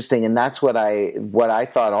really interesting, and that's what I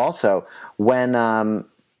thought also when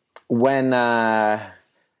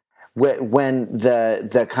when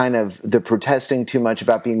the kind of the protesting too much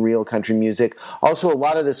about being real country music. Also, a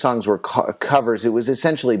lot of the songs were covers. It was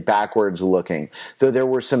essentially backwards looking, though there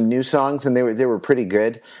were some new songs and they were pretty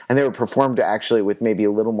good, and they were performed actually with maybe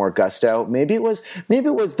a little more gusto. Maybe it was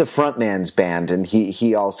the frontman's band, and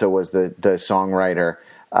he also was the songwriter.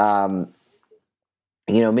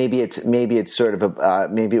 Maybe it's sort of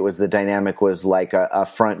maybe it was the dynamic was like a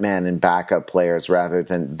frontman and backup players rather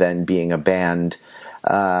than being a band.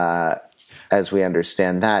 As we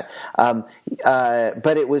understand that,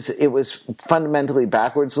 but it was fundamentally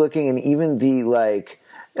backwards looking, and even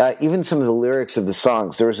even some of the lyrics of the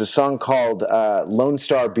songs. There was a song called "Lone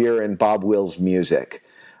Star Beer and Bob Wills Music."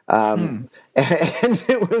 And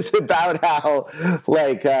it was about how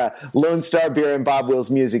Lone Star Beer and Bob Wills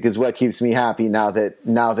music is what keeps me happy now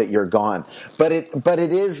that you're gone. But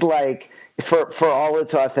it is like, for all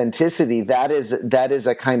its authenticity, that is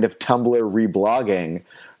a kind of Tumblr reblogging,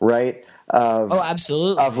 right?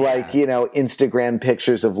 Absolutely. Of Instagram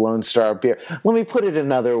pictures of Lone Star Beer. Let me put it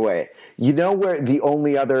another way. You know where the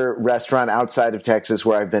only other restaurant outside of Texas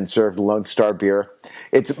where I've been served Lone Star Beer?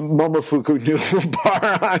 It's Momofuku Noodle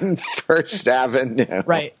Bar on First Avenue.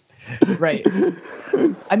 Right.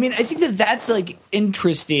 I mean, I think that's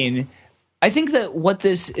interesting. I think that what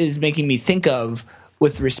this is making me think of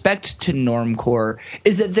with respect to normcore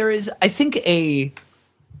is that there is, I think, a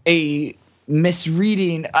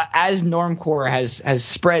misreading as normcore has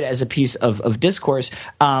spread as a piece of discourse.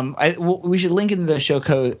 We should link in the show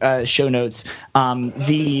notes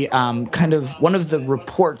the kind of one of the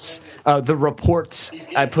reports I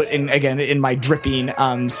put in again in my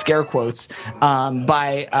dripping scare quotes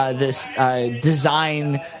by this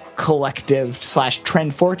design collective /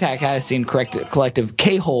 trend forecasting collective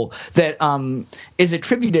K-hole that is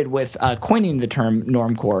attributed with coining the term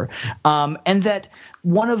normcore, and that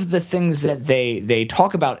one of the things that they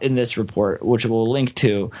talk about in this report, which we'll link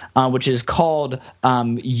to, which is called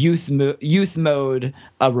Youth Mode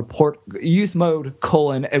a report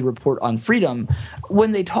a report on freedom.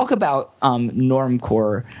 When they talk about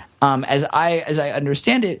normcore, as I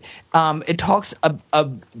understand it, it talks a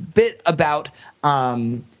bit about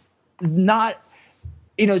not.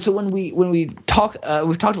 So when we talk,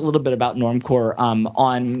 we've talked a little bit about normcore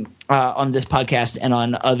on this podcast and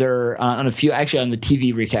on a few, actually on the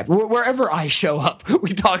TV recap. Wherever I show up,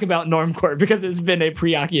 we talk about normcore because it's been a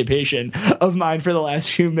preoccupation of mine for the last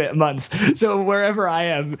few months. So wherever I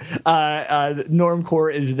am,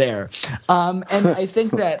 normcore is there, and I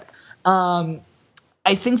think that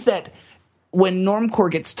when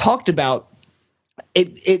normcore gets talked about,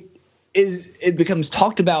 it becomes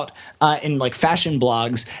talked about in fashion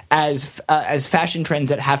blogs as fashion trends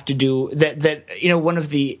that have to do that one of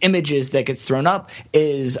the images that gets thrown up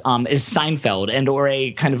is Seinfeld or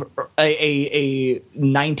a kind of a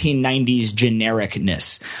 1990s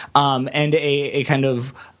genericness, and a kind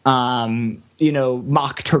of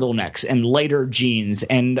mock turtlenecks and lighter jeans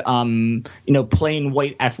and plain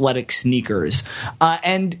white athletic sneakers,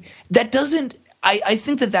 and that doesn't. I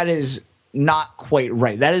think that is not quite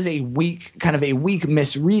right. That is a weak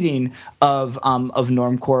misreading of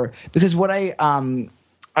normcore, because what I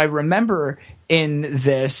remember in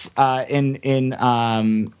this in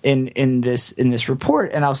this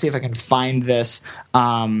report, and I'll see if I can find this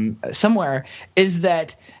somewhere, is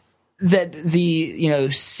that the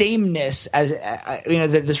sameness, as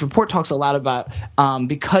that this report talks a lot about,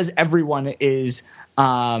 because everyone is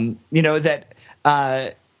one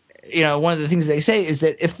of the things they say is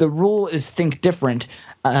that if the rule is think different,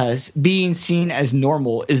 being seen as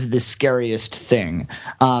normal is the scariest thing.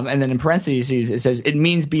 And then in parentheses, it says it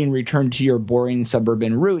means being returned to your boring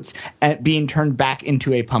suburban roots and being turned back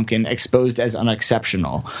into a pumpkin, exposed as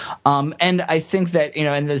unexceptional. And I think that,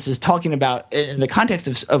 and this is talking about in the context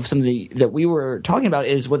of some of that we were talking about,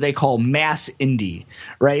 is what they call mass indie,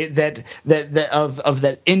 right? That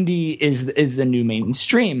indie is the new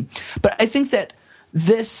mainstream. But I think that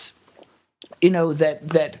this,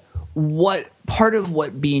 that what part of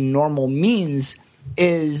what being normal means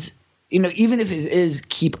is, even if it is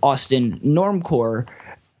keep Austin normcore,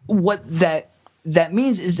 what that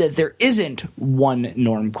means is that there isn't one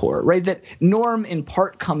normcore, right? That norm in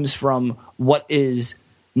part comes from what is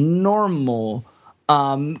normal,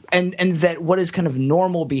 and that what is kind of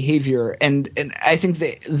normal behavior, and I think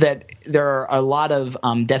that there are a lot of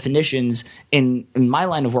definitions in my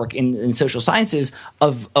line of work in social sciences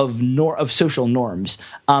of social norms,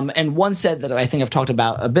 and one set that I think I've talked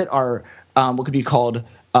about a bit are what could be called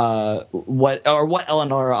what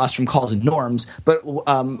Elinor Ostrom calls norms, but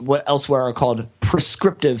what elsewhere are called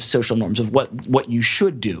prescriptive social norms of what you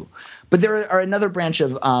should do. But there are another branch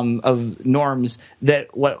of norms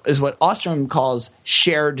that what Ostrom calls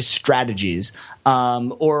shared strategies,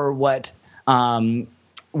 or what some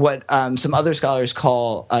other scholars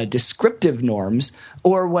call descriptive norms,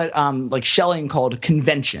 or what like Schelling called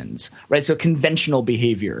conventions, right? So conventional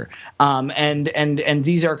behavior, and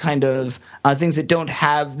these are kind of things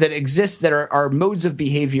that exist that are modes of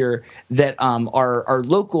behavior that are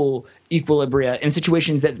local equilibria in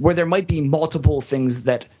situations where there might be multiple things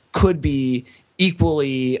that could be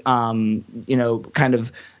equally, kind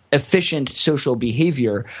of efficient social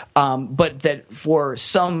behavior, but that for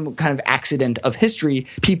some kind of accident of history,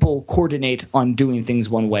 people coordinate on doing things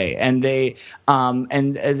one way, and there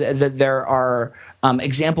are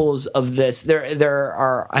examples of this. There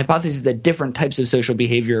are hypotheses that different types of social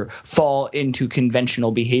behavior fall into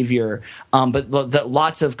conventional behavior, but that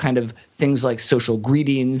lots of kind of things like social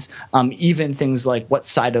greetings, even things like what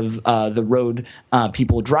side of the road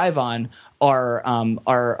people drive on,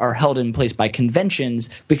 are held in place by conventions,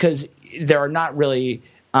 because there are not really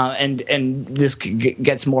and this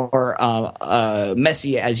gets more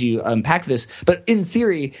messy as you unpack this. But in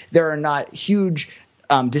theory, there are not huge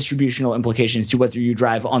distributional implications to whether you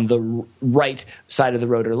drive on the right side of the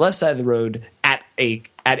road or left side of the road at a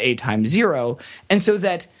time zero, and so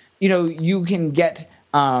that you can get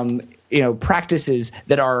practices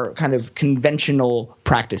that are kind of conventional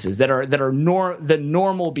practices that are the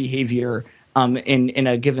normal behavior in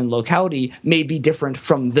a given locality may be different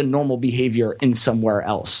from the normal behavior in somewhere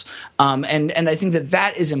else, and I think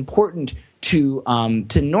that is important to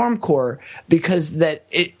normcore, because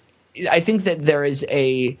I think that there is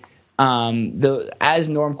as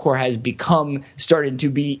normcore has started to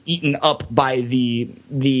be eaten up by the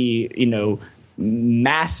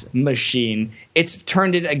mass machine, it's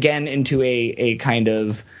turned it again into a kind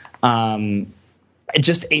of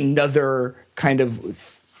just another kind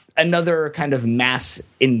of mass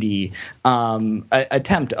indie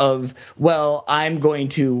attempt of, well, I'm going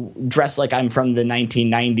to dress like I'm from the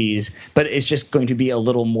 1990s, but it's just going to be a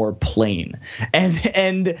little more plain. And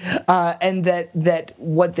that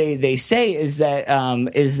what they say is that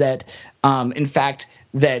in fact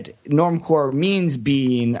that normcore means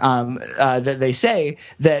being that they say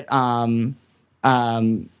that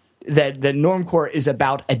that normcore is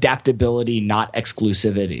about adaptability, not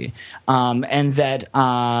exclusivity, and that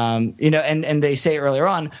and they say earlier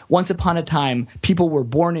on, once upon a time, people were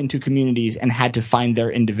born into communities and had to find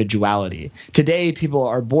their individuality. Today, people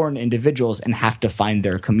are born individuals and have to find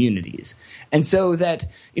their communities. And so that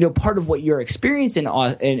part of what you're experiencing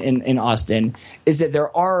in Austin is that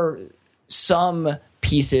there are some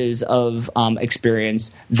pieces of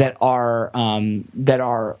experience that are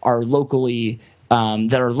locally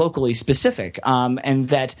specific, and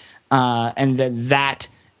that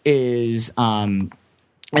is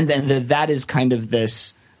that is kind of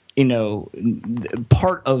this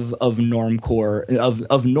part of normcore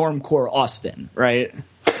of normcore Austin, right?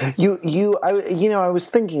 I was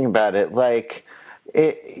thinking about it, like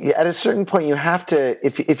at a certain point you have to,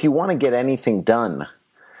 if you want to get anything done,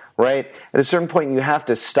 right? At a certain point, you have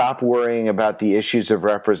to stop worrying about the issues of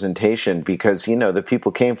representation, because the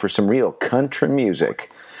people came for some real country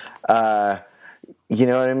music. You know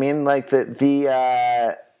what I mean? Like the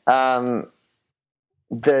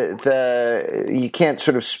you can't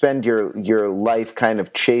sort of spend your life kind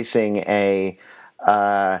of chasing an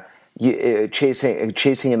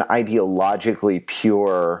ideologically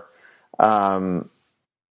pure.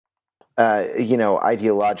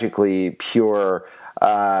 Ideologically pure.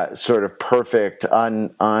 Sort of perfect,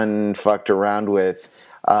 unfucked around with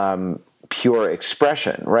pure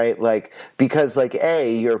expression, right? Like, because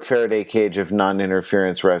your Faraday cage of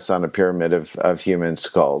non-interference rests on a pyramid of human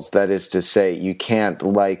skulls. That is to say, you can't,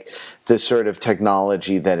 the sort of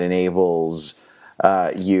technology that enables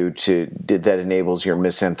that enables your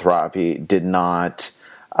misanthropy did not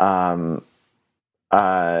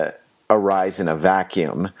arise in a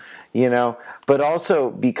vacuum, but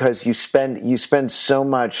also because you spend so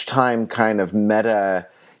much time kind of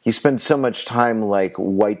you spend so much time like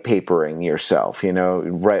white papering yourself,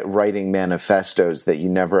 writing manifestos that you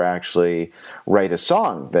never actually write a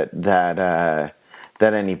song that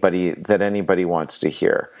anybody wants to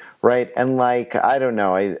hear, right? And I don't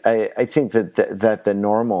know, I think that the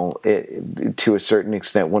normal, to a certain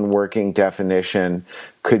extent, one working definition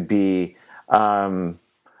could be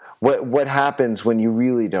what happens when you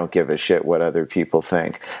really don't give a shit what other people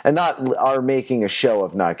think, and not are making a show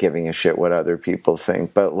of not giving a shit what other people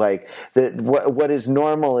think, but like what is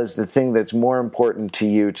normal is the thing that's more important to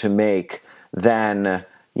you to make than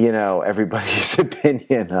everybody's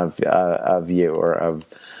opinion of you or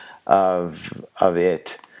of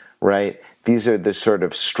it, right? These are the sort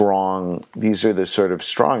of strong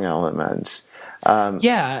elements.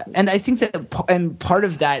 Yeah, and I think that, and part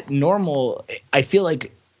of that normal, I feel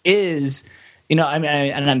like, is, I mean,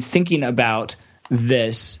 and I'm thinking about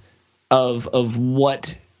this of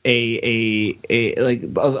what a like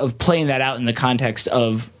of playing that out in the context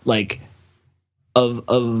of like of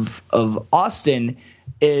Austin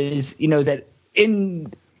is, that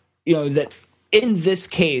in this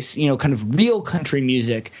case, kind of real country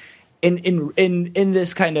music in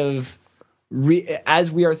this kind of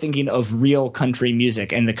as we are thinking of real country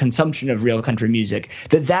music and the consumption of real country music,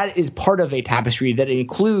 that is part of a tapestry that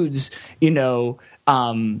includes, that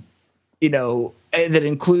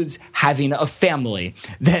includes having a family,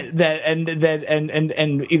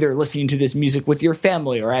 and either listening to this music with your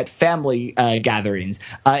family or at family gatherings.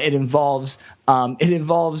 It involves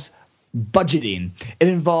budgeting. It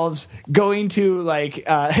involves going to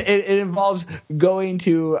it involves going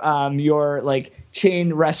to your like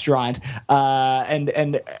chain restaurant, and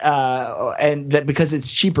that because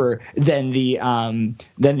it's cheaper than the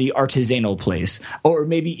artisanal place, or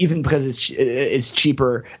maybe even because it's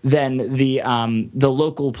cheaper than the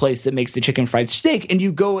local place that makes the chicken fried steak, and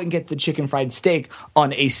you go and get the chicken fried steak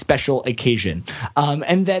on a special occasion,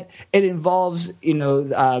 and that it involves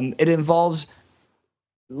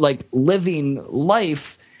like living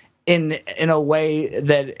life in a way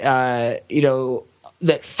that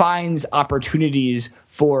that finds opportunities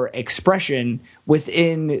for expression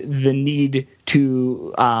within the need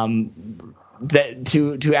to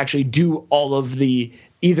to actually do all of the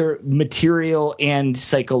either material and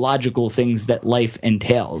psychological things that life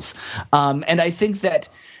entails. And I think that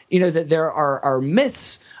that there are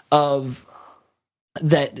myths of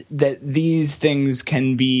that these things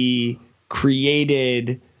can be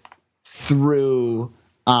created through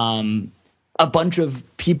a bunch of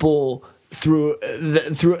people through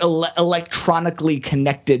electronically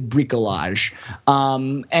connected bricolage,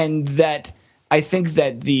 and that I think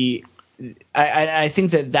that I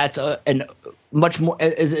think that that's an much more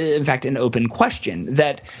is in fact an open question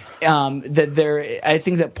that there. I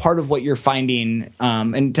think that part of what you're finding,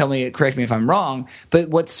 and correct me if I'm wrong, but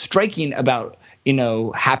what's striking about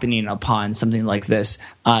happening upon something like this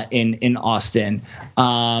in Austin,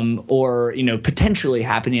 or potentially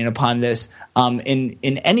happening upon this in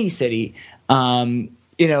any city, if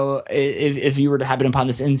you were to happen upon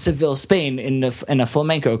this in Seville, Spain, in a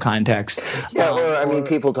flamenco context. Yeah, I mean,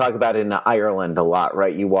 people talk about it in Ireland a lot,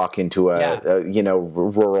 right? You walk into a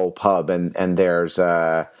rural pub and there's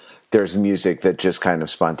music that just kind of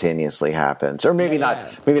spontaneously happens, or maybe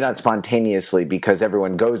not spontaneously because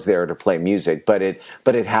everyone goes there to play music, but it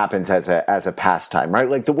happens as a pastime, right?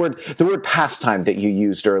 Like the word pastime that you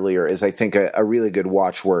used earlier is, I think, a really good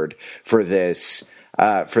watchword for this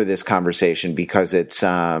conversation, because it's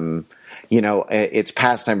it's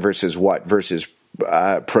pastime versus what? Versus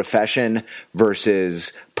profession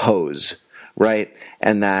versus pose. Right,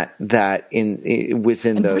 and that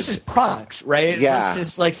within and those versus product, right? Yeah,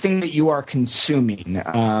 versus like thing that you are consuming,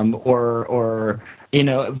 or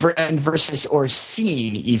and versus or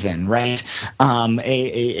seeing even, right? A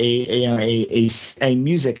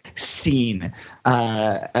music scene,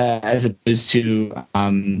 as opposed to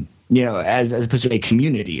as opposed to a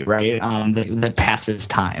community, right? That passes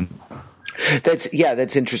time. That's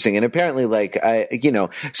interesting. And apparently,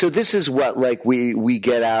 so this is what we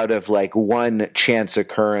get out of one chance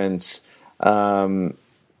occurrence, on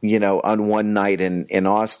one night in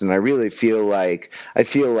Austin. I really feel like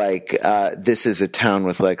this is a town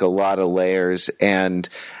with a lot of layers and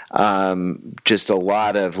just a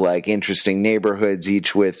lot of interesting neighborhoods,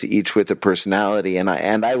 each with a personality. And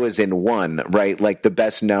I was in one, right, the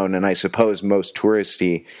best known and I suppose most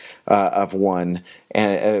touristy of one,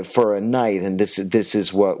 and for a night. And this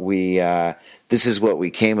is what we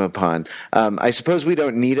came upon. I suppose we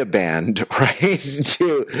don't need a band, right,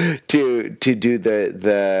 to do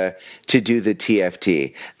the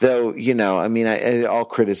TFT. Though, I mean, all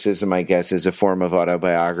criticism, I guess, is a form of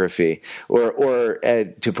autobiography, or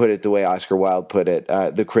to put it the way Oscar Wilde put it,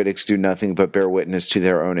 the critics do nothing but bear witness to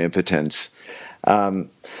their own impotence. But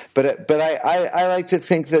I like to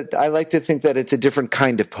think that it's a different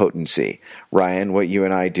kind of potency, Ryan, what you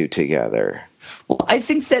and I do together. Well, I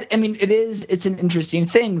think that, it's an interesting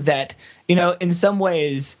thing that, in some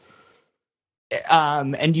ways,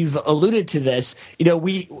 and you've alluded to this,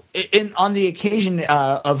 we on the occasion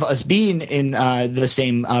of us being in the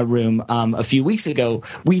same room a few weeks ago,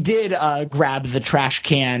 we did grab the trash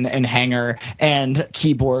can and hanger and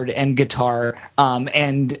keyboard and guitar,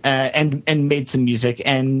 and made some music,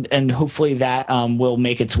 and hopefully that will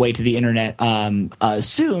make its way to the internet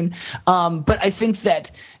soon. But I think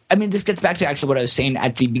that, this gets back to actually what I was saying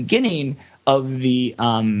at the beginning of the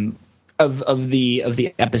of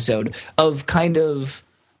the episode, of kind of,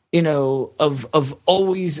 of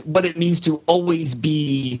always what it means to always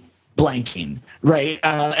be blanking, right?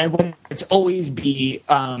 And whether it's always be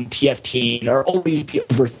TFTing, or always be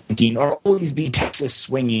overthinking, or always be Texas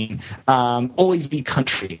swinging, always be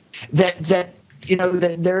country. That that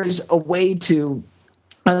there's a way to,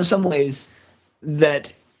 in some ways,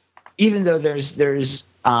 that even though there's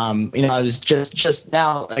I was just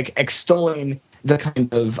now like extolling the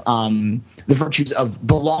kind of the virtues of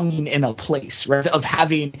belonging in a place, right? Of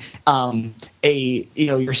having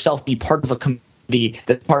yourself be part of a community,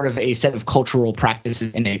 that's part of a set of cultural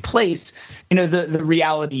practices in a place. The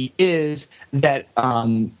reality is that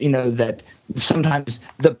that sometimes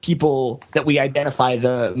the people that we identify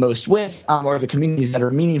the most with, or the communities that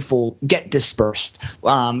are meaningful, get dispersed.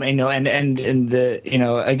 And the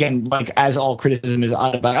again, like, as all criticism is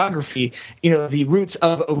autobiography, the roots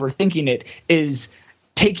of overthinking it is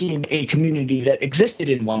taking a community that existed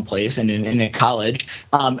in one place and in a college,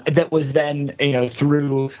 that was then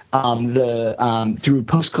through through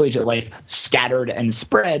post-collegiate life scattered and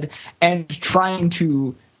spread, and trying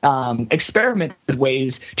to experiment with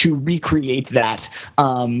ways to recreate that,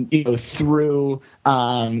 through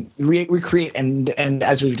recreate and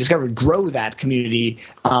as we've discovered, grow that community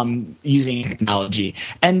using technology,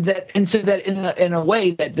 and so that in a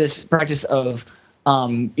way that this practice of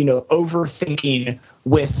overthinking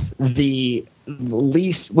with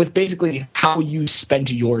with basically how you spend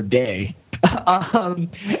your day,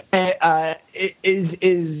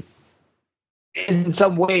 is in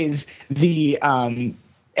some ways the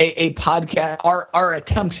a podcast, our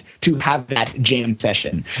attempt to have that jam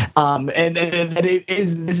session, and that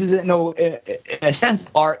this is in a sense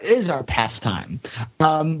is our pastime,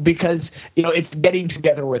 because it's getting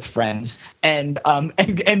together with friends and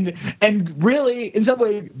really in some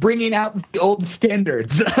way bringing out the old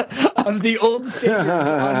standards, the old standards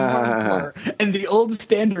on hardcore and the old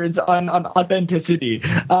standards on authenticity,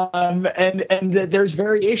 and there's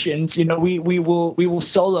variations. We will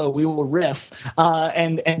solo, we will riff,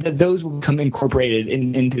 and that those will become incorporated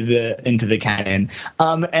into the canon,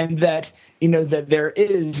 and that that there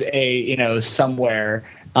is a somewhere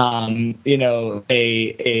that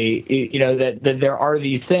there are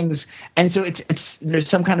these things, and so there's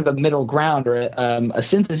some kind of a middle ground, or a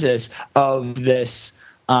synthesis of this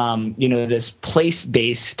this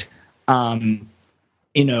place-based normcore,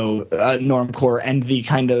 and the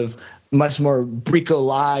kind of much more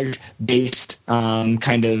bricolage-based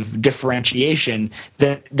kind of differentiation,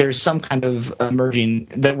 that there's some kind of emerging,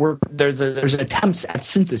 that there's attempts at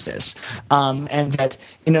synthesis, and that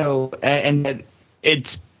and that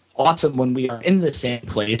it's awesome when we are in the same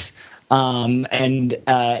place, and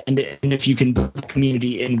if you can build a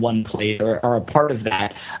community in one place, or are a part of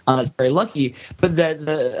that, it's very lucky. But that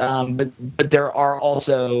but there are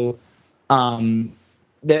also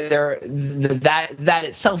that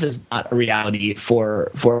itself is not a reality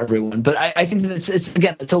for everyone. But I think that it's I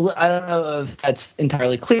don't know if that's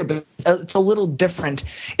entirely clear, but it's a little different.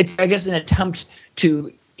 It's, I guess, an attempt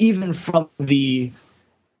to, even from the,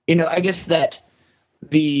 I guess it's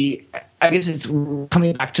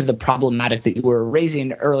coming back to the problematic that you were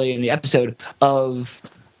raising early in the episode of,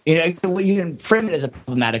 you can frame it as a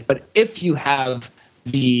problematic, but if you have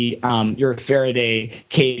your Faraday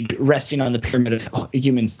cage resting on the pyramid of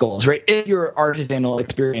human skulls, right? If your artisanal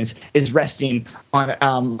experience is resting on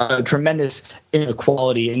a tremendous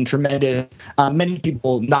inequality and tremendous many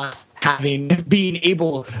people not being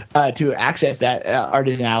able to access that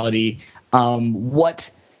artisanality, what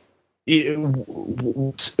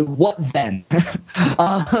then?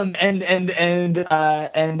 And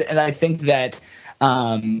I think that.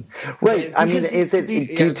 Right. I mean, is it? Do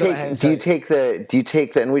you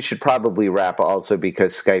take the? And we should probably wrap also,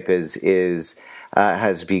 because Skype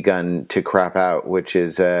has begun to crap out, which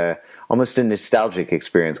is almost a nostalgic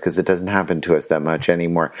experience, because it doesn't happen to us that much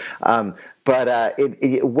anymore. But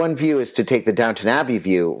one view is to take the Downton Abbey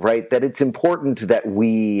view, right? That it's important that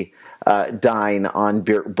we dine on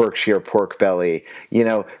Berkshire pork belly,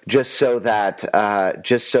 just so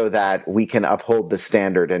that we can uphold the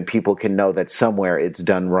standard and people can know that somewhere it's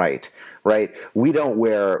done right. right? We don't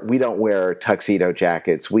wear tuxedo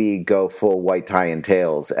jackets. We go full white tie and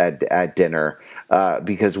tails at dinner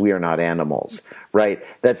because we are not animals, right?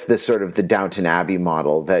 That's the sort of the Downton Abbey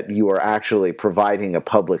model, that you are actually providing a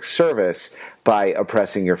public service by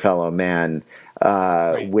oppressing your fellow man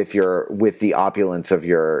Right. with the opulence of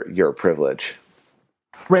your privilege.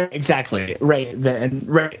 Right, exactly. Right,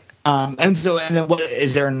 right. And then what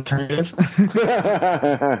is there an alternative?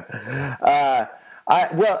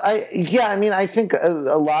 I think a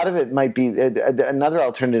lot of it might be another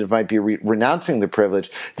alternative might be renouncing the privilege.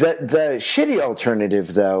 The shitty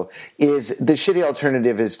alternative, though, is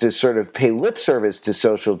to sort of pay lip service to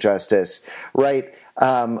social justice, right?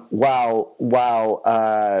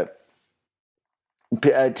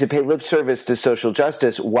 To pay lip service to social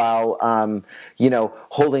justice while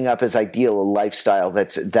holding up as ideal a lifestyle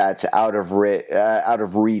that's out of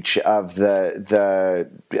reach of the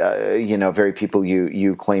very people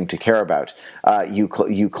you claim to care about.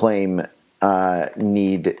 You claim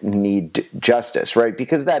need justice, right?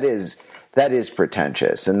 Because that is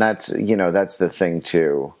pretentious, and that's the thing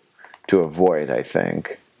to avoid, I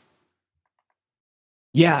think.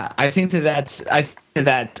 Yeah, I think that's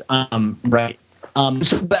right.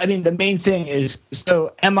 But I mean, the main thing is,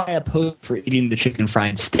 so am I opposed for eating the chicken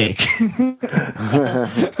fried steak?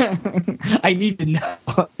 I need to know.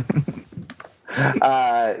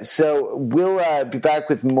 So we'll be back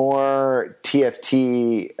with more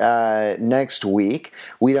TFT next week.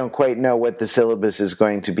 We don't quite know what the syllabus is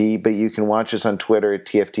going to be, but you can watch us on Twitter at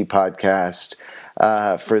TFT Podcast.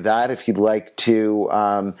 For that, if you'd like to,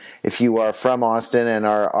 if you are from Austin and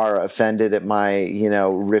are offended at my,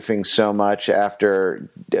 riffing so much after,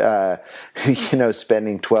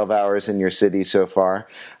 spending 12 hours in your city so far,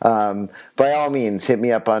 by all means, hit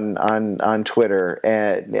me up on Twitter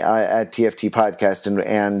at TFT Podcast,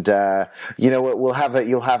 and you know what,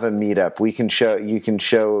 you'll have a meetup. You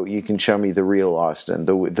can show me the real Austin,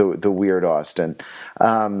 the weird Austin.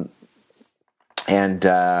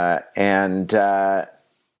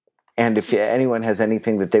 And if anyone has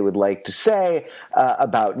anything that they would like to say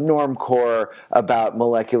about normcore, about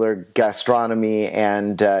molecular gastronomy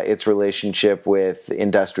and its relationship with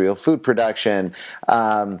industrial food production,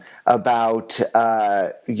 about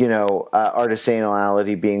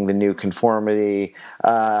artisanality being the new conformity,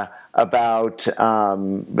 about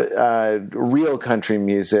real country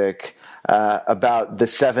music, about the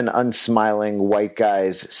 7 unsmiling white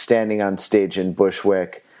guys standing on stage in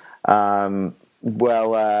Bushwick.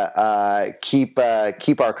 Keep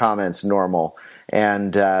our comments normal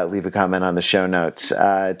and leave a comment on the show notes.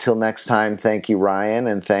 Till next time, thank you, Ryan,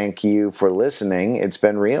 and thank you for listening. It's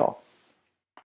been real.